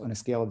corporations on a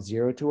scale of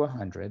 0 to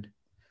 100.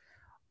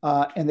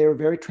 And they were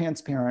very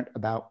transparent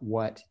about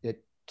what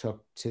it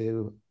took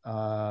to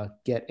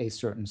get a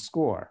certain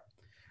score.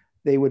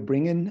 They would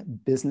bring in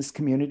business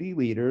community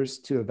leaders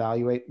to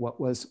evaluate what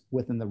was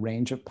within the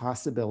range of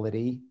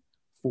possibility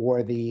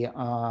for the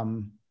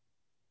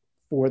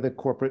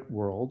corporate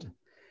world.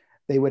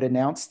 They would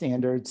announce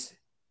standards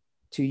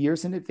 2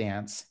 years in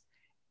advance,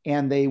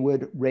 and they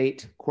would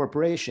rate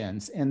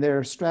corporations. And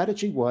their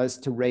strategy was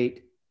to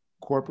rate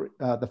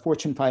the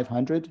Fortune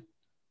 500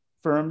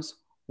 firms,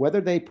 whether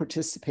they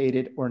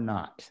participated or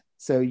not.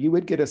 So you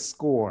would get a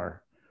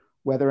score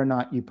whether or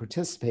not you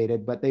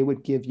participated, but they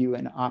would give you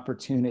an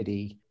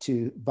opportunity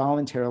to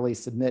voluntarily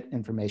submit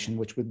information,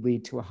 which would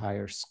lead to a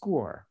higher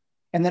score.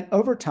 And then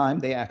over time,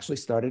 they actually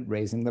started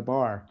raising the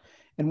bar.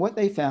 And what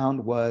they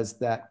found was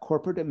that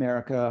corporate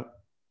America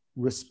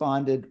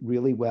responded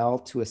really well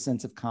to a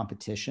sense of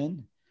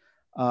competition,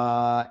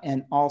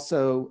 and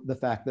also the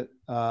fact that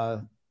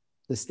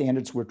the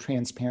standards were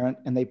transparent,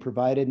 and they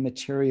provided made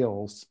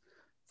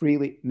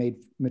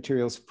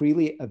materials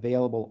freely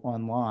available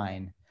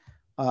online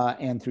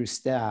and through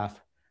staff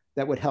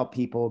that would help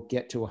people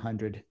get to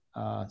 100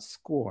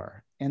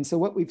 score. And so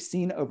what we've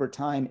seen over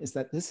time is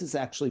that this has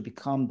actually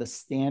become the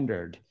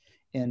standard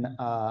in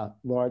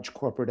large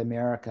corporate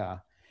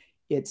America.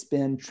 It's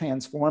been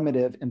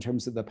transformative in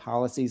terms of the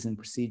policies and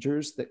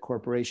procedures that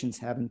corporations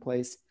have in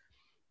place.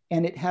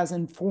 And it has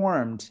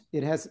informed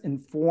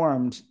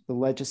the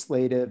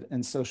legislative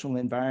and social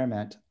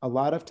environment. A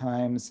lot of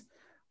times,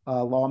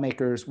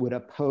 lawmakers would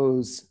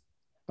oppose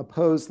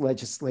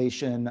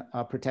legislation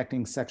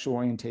protecting sexual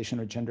orientation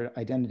or gender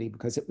identity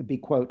because it would be,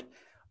 quote,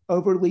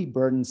 overly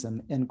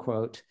burdensome, end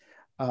quote,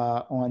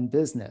 on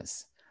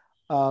business.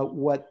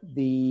 What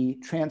the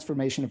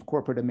transformation of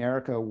corporate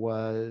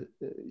America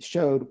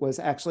showed was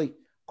actually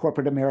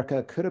corporate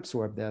America could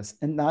absorb this.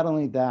 And not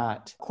only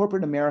that,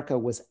 corporate America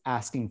was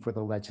asking for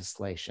the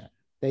legislation.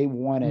 They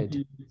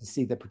wanted to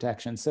see the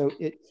protection. So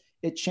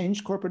it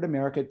changed corporate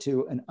America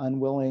to an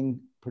unwilling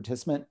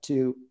participant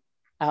to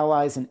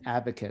allies and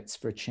advocates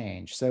for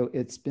change. So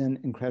it's been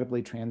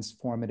incredibly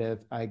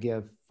transformative. I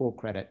give full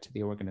credit to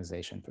the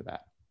organization for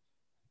that.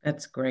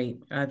 That's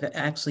great. I've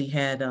actually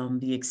had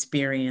the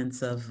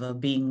experience of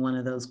being one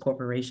of those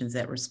corporations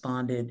that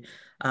responded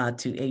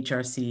to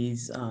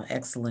HRC's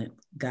excellent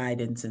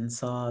guidance and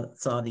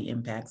saw the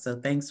impact. So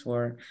thanks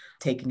for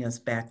taking us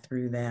back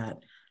through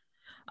that.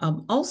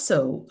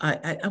 Also,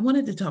 I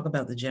wanted to talk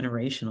about the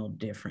generational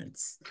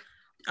difference.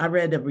 I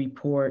read a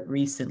report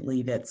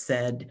recently that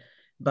said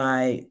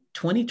by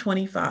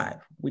 2025,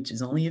 which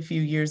is only a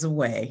few years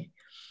away,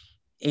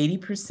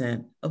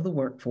 80% of the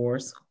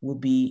workforce will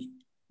be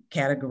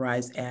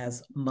categorized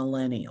as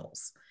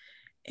millennials.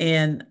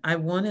 And I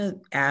want to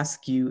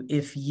ask you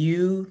if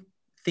you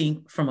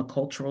think, from a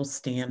cultural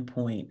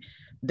standpoint,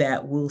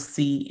 that we'll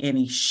see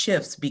any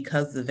shifts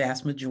because the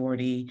vast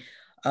majority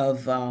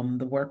of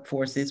the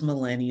workforce is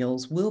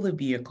millennials. Will there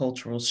be a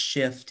cultural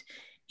shift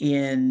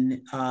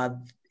in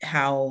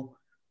how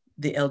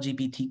the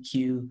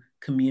LGBTQ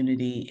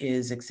community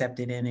is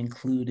accepted and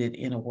included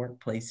in a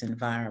workplace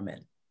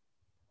environment?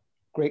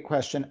 Great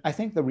question. I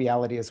think the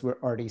reality is we're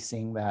already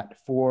seeing that.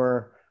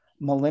 For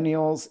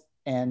millennials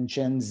and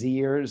Gen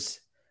Zers,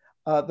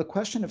 the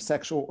question of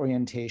sexual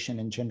orientation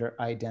and gender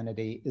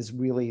identity is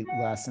really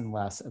less and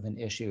less of an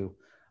issue.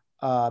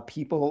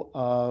 People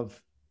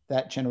of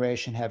that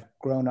generation have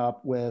grown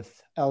up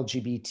with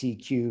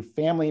LGBTQ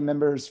family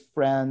members,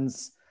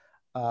 friends,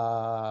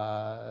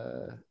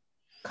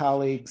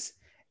 colleagues,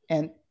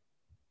 and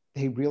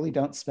they really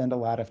don't spend a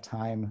lot of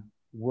time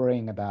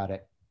worrying about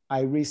it.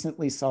 I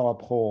recently saw a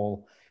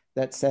poll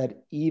that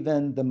said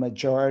even the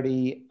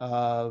majority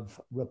of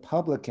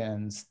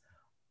Republicans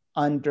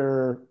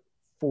under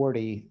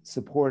 40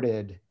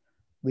 supported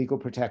legal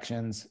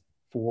protections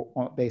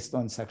based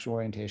on sexual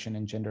orientation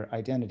and gender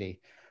identity.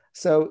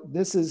 So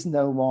this is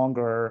no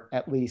longer,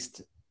 at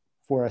least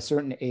for a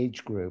certain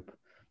age group,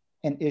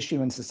 an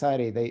issue in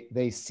society.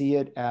 They see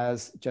it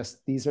as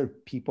just, these are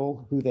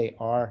people who they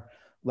are,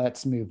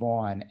 let's move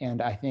on. And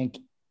I think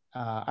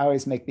I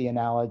always make the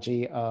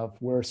analogy of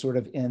we're sort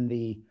of in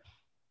the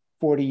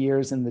 40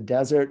 years in the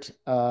desert.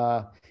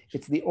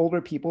 It's the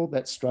older people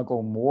that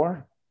struggle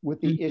more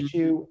with the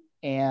issue.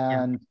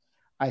 And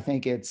I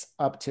think it's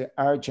up to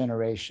our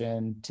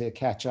generation to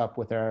catch up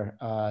with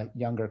our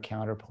younger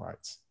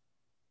counterparts.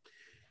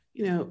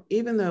 You know,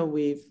 even though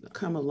we've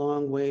come a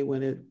long way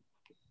when it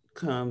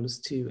comes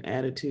to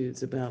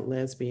attitudes about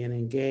lesbian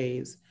and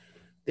gays,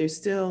 there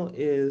still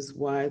is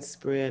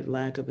widespread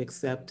lack of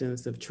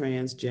acceptance of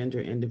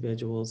transgender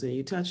individuals. And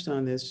you touched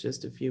on this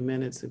just a few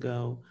minutes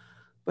ago,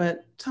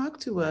 but talk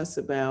to us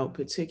about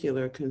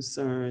particular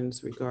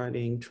concerns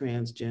regarding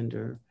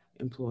transgender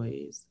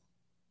employees.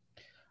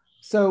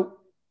 So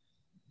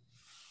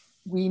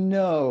we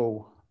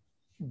know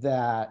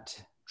that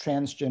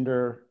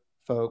transgender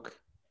folk,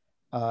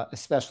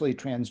 especially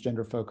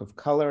transgender folk of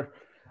color,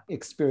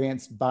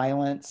 experience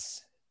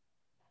violence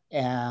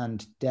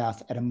and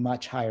death at a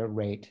much higher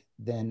rate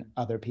than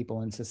other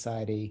people in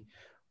society.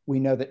 We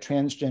know that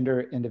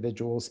transgender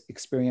individuals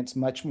experience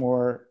much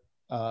more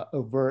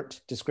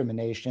overt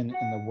discrimination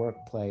in the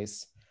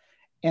workplace.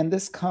 And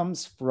this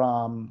comes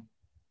from,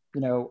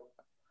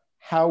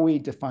 how we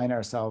define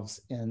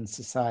ourselves in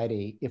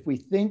society. If we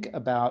think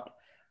about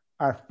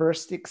our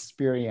first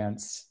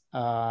experience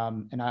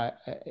in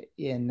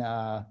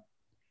our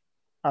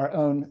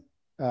own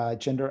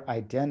gender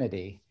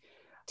identity,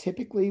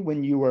 typically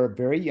when you are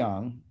very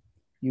young,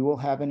 you will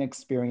have an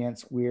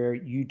experience where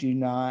you do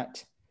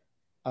not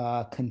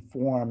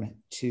conform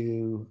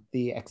to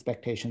the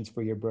expectations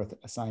for your birth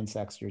assigned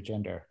sex, your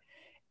gender.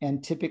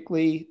 And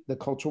typically the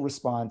cultural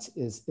response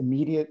is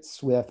immediate,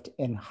 swift,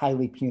 and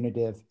highly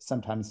punitive,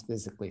 sometimes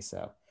physically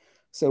so.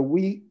 So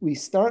we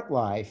start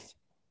life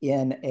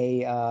in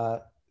a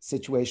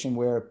situation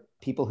where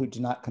people who do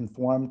not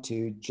conform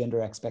to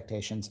gender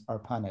expectations are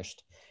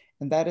punished.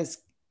 And that is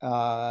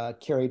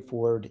carried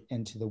forward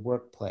into the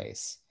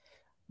workplace.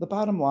 The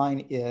bottom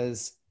line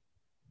is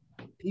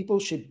people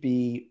should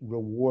be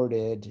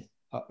rewarded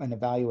and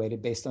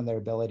evaluated based on their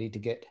ability to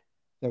get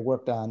their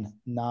work done,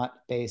 not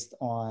based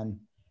on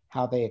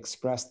how they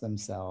express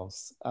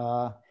themselves.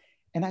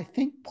 And I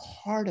think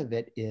part of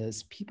it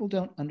is people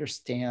don't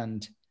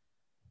understand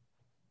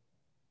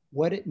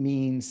what it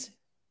means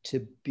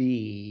to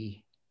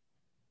be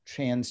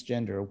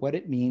transgender, what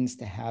it means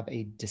to have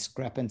a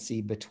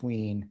discrepancy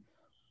between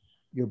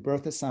your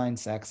birth assigned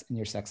sex and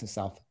your sex of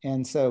self.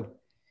 And so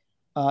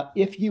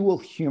if you will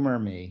humor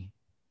me,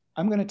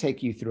 I'm going to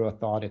take you through a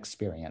thought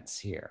experience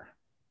here.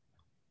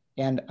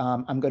 And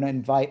I'm going to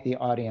invite the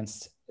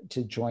audience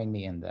to join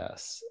me in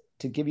this,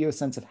 to give you a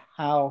sense of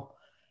how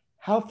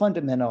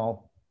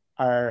fundamental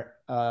our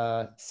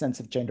sense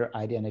of gender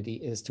identity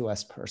is to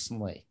us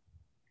personally.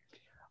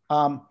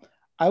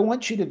 I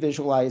want you to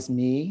visualize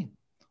me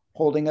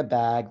holding a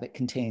bag that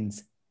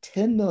contains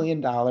 $10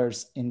 million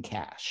in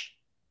cash.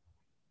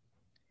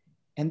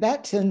 And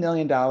that $10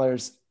 million,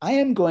 I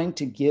am going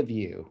to give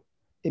you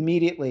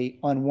immediately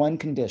on one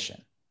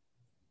condition.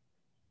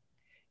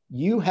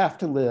 You have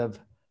to live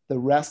the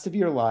rest of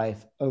your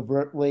life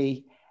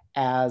overtly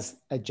as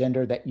a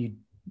gender that you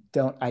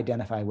don't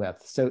identify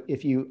with. So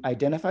if you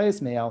identify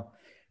as male,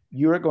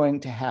 you're going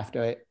to have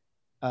to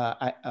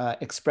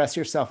express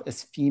yourself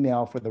as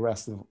female for the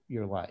rest of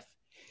your life.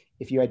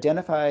 If you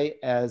identify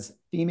as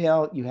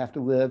female, you have to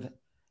live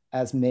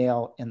as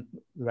male in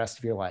the rest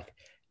of your life.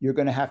 You're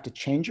going to have to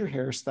change your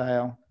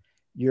hairstyle.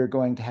 You're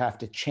going to have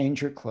to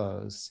change your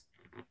clothes.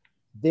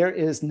 There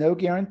is no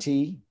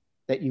guarantee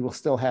that you will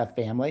still have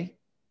family.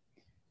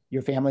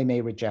 Your family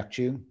may reject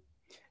you.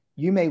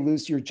 You may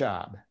lose your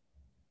job.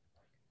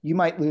 You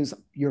might lose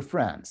your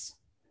friends.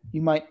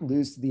 You might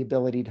lose the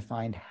ability to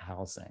find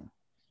housing.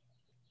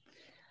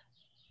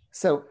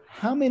 So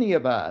how many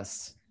of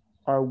us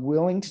are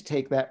willing to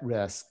take that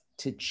risk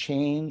to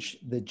change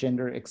the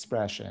gender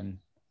expression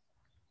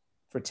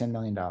for $10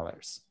 million?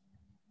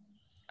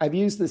 I've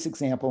used this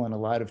example in a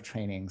lot of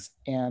trainings,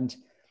 and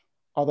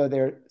although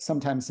there are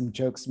sometimes some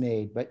jokes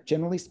made, but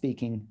generally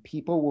speaking,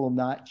 people will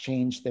not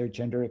change their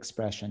gender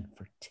expression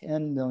for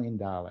 $10 million.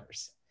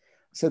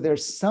 So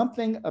there's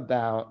something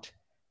about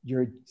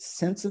your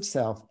sense of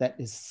self that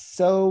is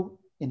so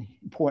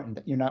important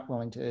that you're not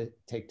willing to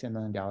take $10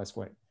 million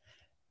for it.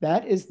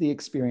 That is the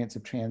experience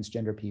of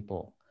transgender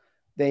people.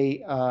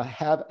 They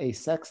have a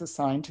sex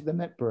assigned to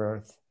them at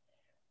birth.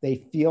 They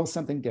feel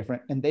something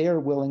different, and they are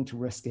willing to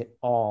risk it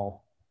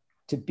all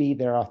to be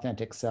their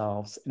authentic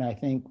selves. And I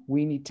think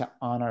we need to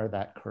honor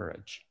that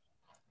courage.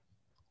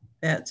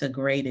 That's a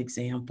great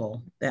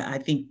example that I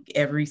think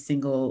every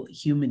single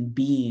human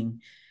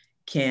being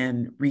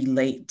can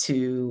relate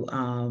to,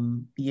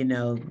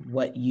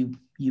 what you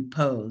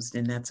posed.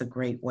 And that's a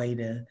great way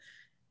to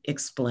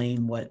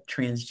explain what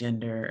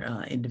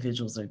transgender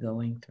individuals are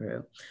going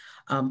through.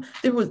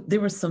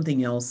 There was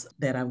something else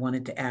that I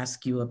wanted to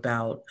ask you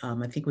about.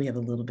 I think we have a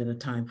little bit of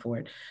time for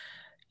it.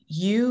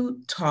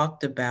 You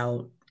talked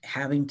about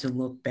having to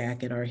look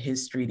back at our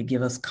history to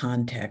give us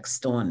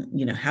context on,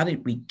 how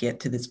did we get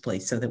to this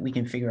place so that we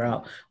can figure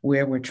out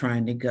where we're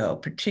trying to go,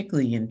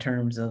 particularly in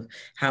terms of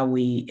how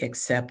we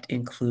accept,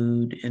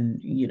 include,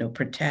 and,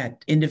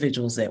 protect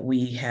individuals that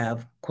we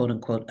have, quote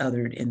unquote,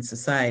 othered in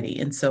society.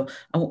 And so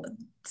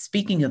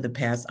speaking of the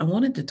past, I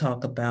wanted to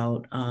talk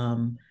about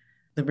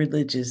the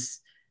religious,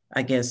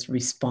 I guess,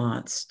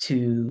 response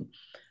to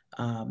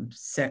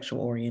sexual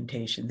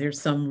orientation.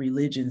 There's some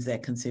religions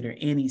that consider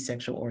any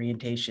sexual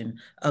orientation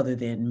other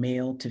than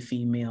male to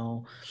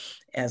female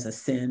as a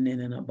sin and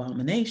an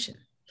abomination.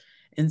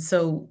 And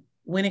so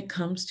when it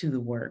comes to the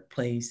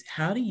workplace,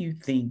 how do you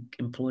think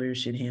employers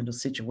should handle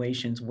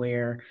situations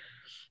where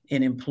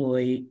an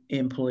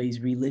employee's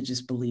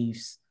religious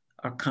beliefs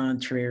are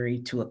contrary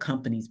to a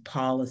company's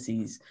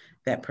policies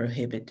that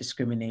prohibit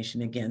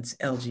discrimination against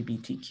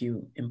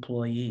LGBTQ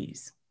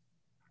employees?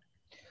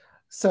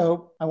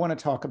 So I want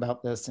to talk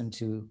about this in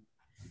two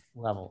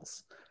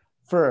levels.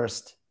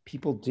 First,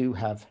 people do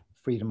have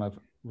freedom of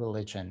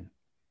religion.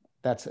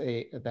 That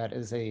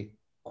is a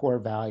core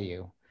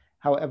value.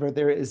 However,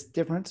 there is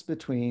difference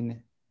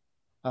between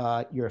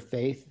your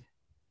faith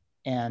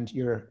and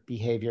your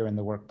behavior in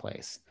the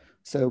workplace.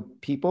 So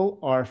people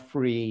are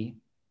free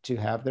to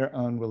have their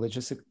own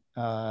religious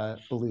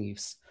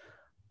beliefs,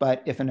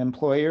 but if an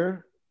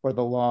employer or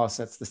the law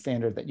sets the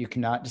standard that you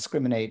cannot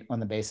discriminate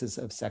on the basis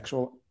of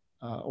sexual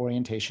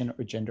orientation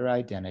or gender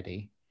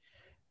identity,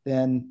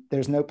 then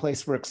there's no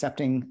place for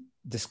accepting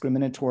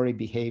discriminatory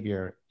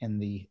behavior in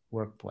the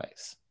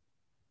workplace.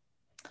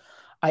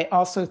 I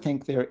also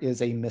think there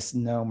is a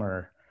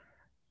misnomer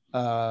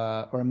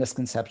or a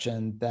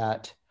misconception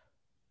that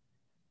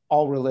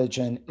all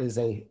religion is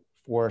a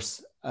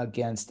force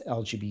against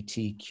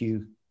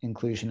LGBTQ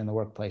inclusion in the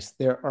workplace.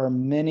 There are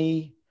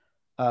many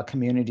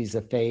communities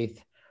of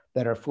faith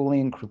that are fully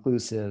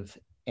inclusive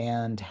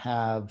and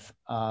have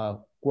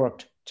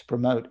worked to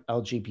promote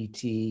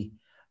LGBT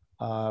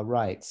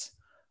rights.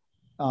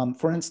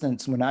 For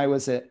instance, when I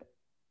was at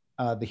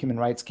the Human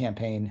Rights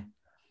Campaign,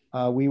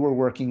 we were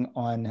working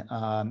on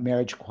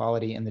marriage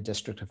equality in the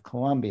District of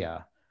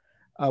Columbia,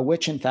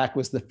 which in fact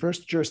was the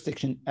first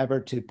jurisdiction ever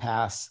to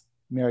pass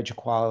marriage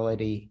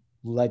equality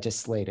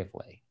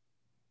legislatively.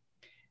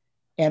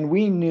 And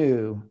we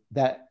knew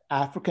that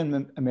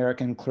African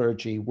American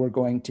clergy were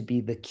going to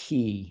be the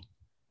key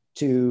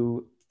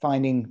to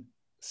finding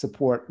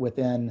support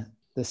within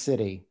the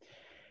city.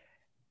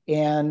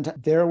 And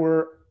there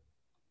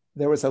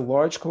was a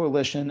large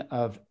coalition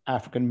of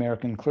African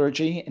American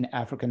clergy and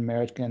African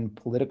American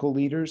political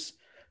leaders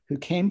who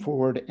came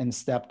forward and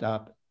stepped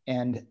up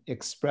and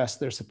expressed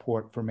their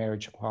support for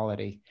marriage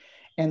equality.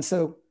 And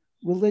so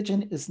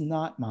religion is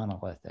not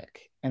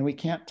monolithic, and we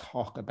can't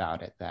talk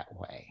about it that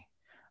way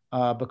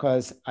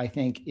because I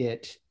think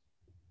it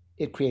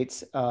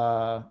creates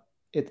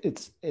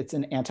it's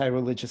an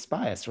anti-religious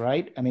bias,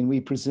 right? I mean, we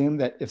presume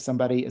that if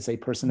somebody is a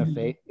person of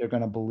faith, they're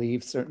going to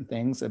believe certain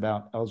things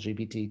about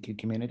LGBTQ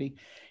community,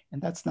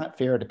 and that's not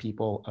fair to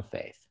people of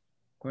faith.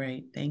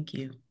 Great, thank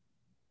you.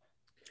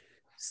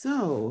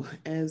 So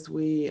as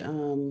we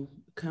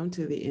come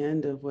to the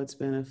end of what's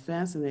been a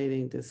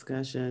fascinating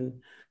discussion,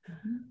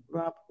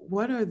 Rob,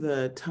 what are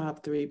the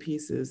top 3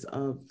 pieces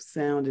of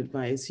sound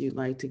advice you'd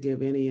like to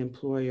give any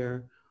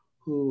employer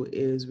who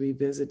is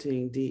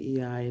revisiting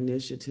DEI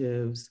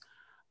initiatives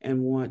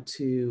and want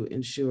to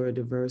ensure a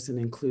diverse and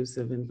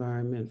inclusive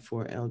environment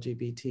for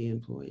LGBT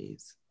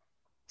employees?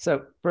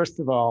 So first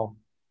of all,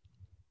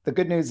 the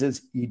good news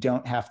is you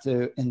don't have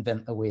to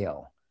invent the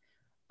wheel.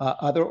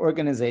 Other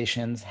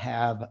organizations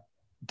have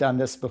done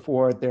this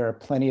before. There are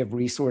plenty of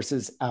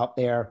resources out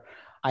there.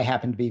 I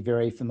happen to be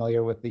very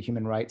familiar with the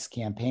Human Rights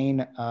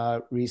Campaign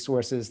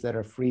resources that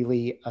are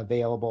freely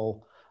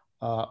available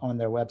on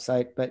their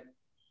website, but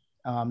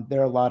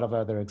there are a lot of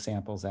other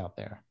examples out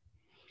there.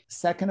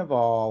 Second of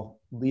all,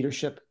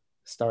 leadership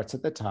starts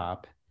at the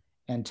top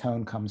and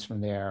tone comes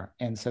from there.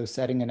 And so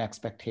setting an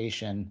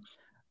expectation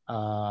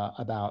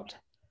about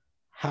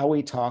how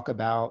we talk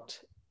about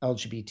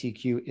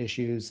LGBTQ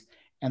issues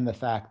and the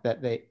fact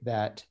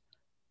that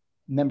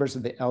members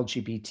of the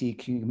LGBT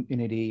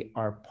community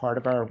are part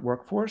of our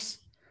workforce,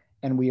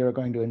 and we are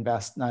going to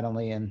invest not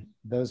only in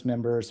those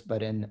members,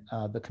 but in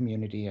the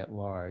community at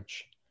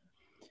large.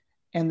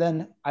 And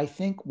then I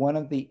think one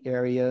of the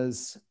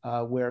areas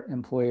where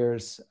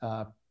employers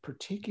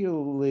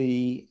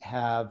particularly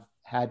have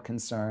had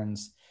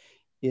concerns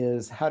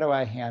is how do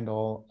I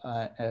handle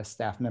a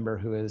staff member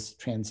who is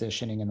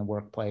transitioning in the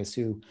workplace,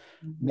 who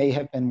may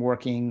have been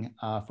working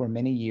for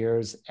many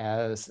years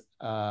as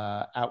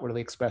outwardly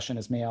expression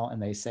as male,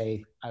 and they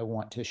say, I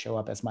want to show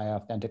up as my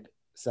authentic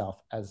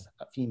self as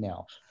a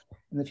female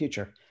in the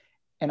future.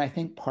 And I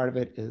think part of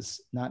it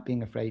is not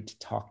being afraid to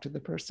talk to the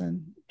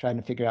person, trying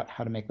to figure out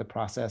how to make the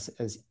process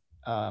as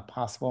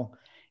possible,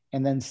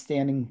 and then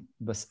standing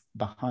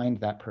behind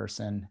that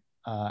person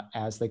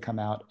as they come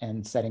out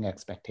and setting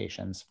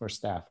expectations for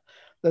staff.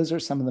 Those are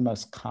some of the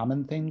most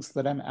common things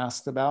that I'm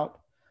asked about.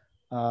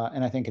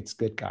 And I think it's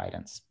good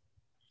guidance.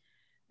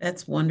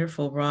 That's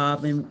wonderful,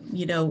 Rob. And,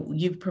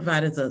 you've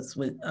provided us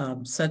with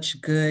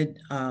such good,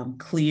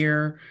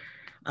 clear,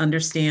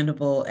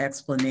 understandable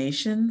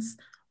explanations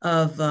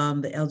of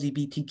the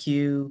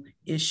LGBTQ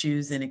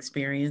issues and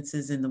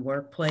experiences in the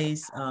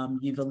workplace.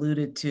 You've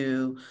alluded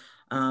to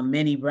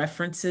many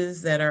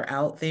references that are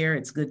out there.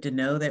 It's good to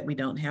know that we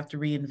don't have to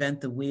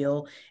reinvent the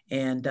wheel,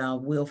 and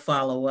we'll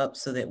follow up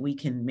so that we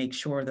can make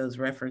sure those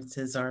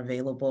references are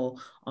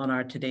available on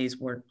our Today's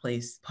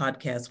Workplace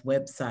podcast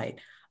website.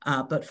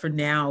 But for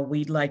now,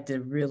 we'd like to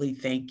really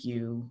thank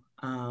you.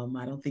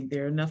 I don't think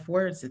there are enough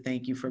words to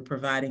thank you for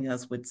providing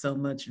us with so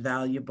much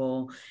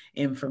valuable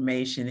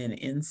information and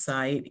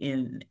insight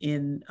in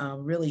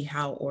really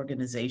how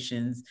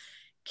organizations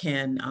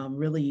can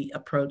really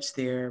approach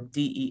their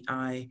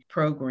DEI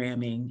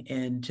programming,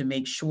 and to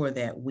make sure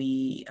that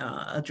we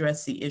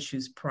address the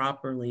issues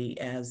properly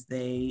as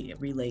they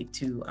relate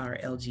to our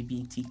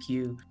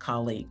LGBTQ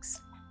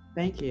colleagues.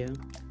 Thank you.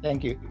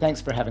 Thank you.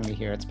 Thanks for having me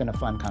here. It's been a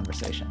fun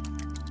conversation.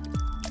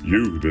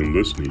 You've been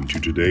listening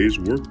to Today's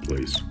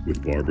Workplace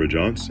with Barbara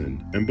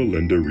Johnson and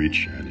Belinda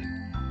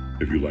Reed-Shannon.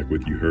 If you like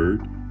what you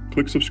heard,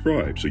 click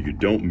subscribe so you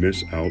don't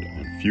miss out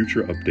on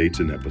future updates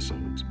and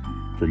episodes.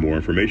 For more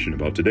information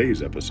about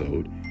today's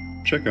episode,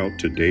 check out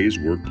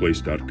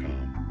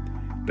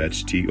todaysworkplace.com.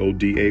 That's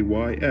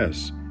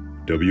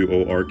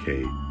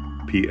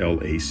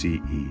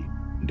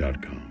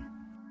TODAYSWORKPLACE.com.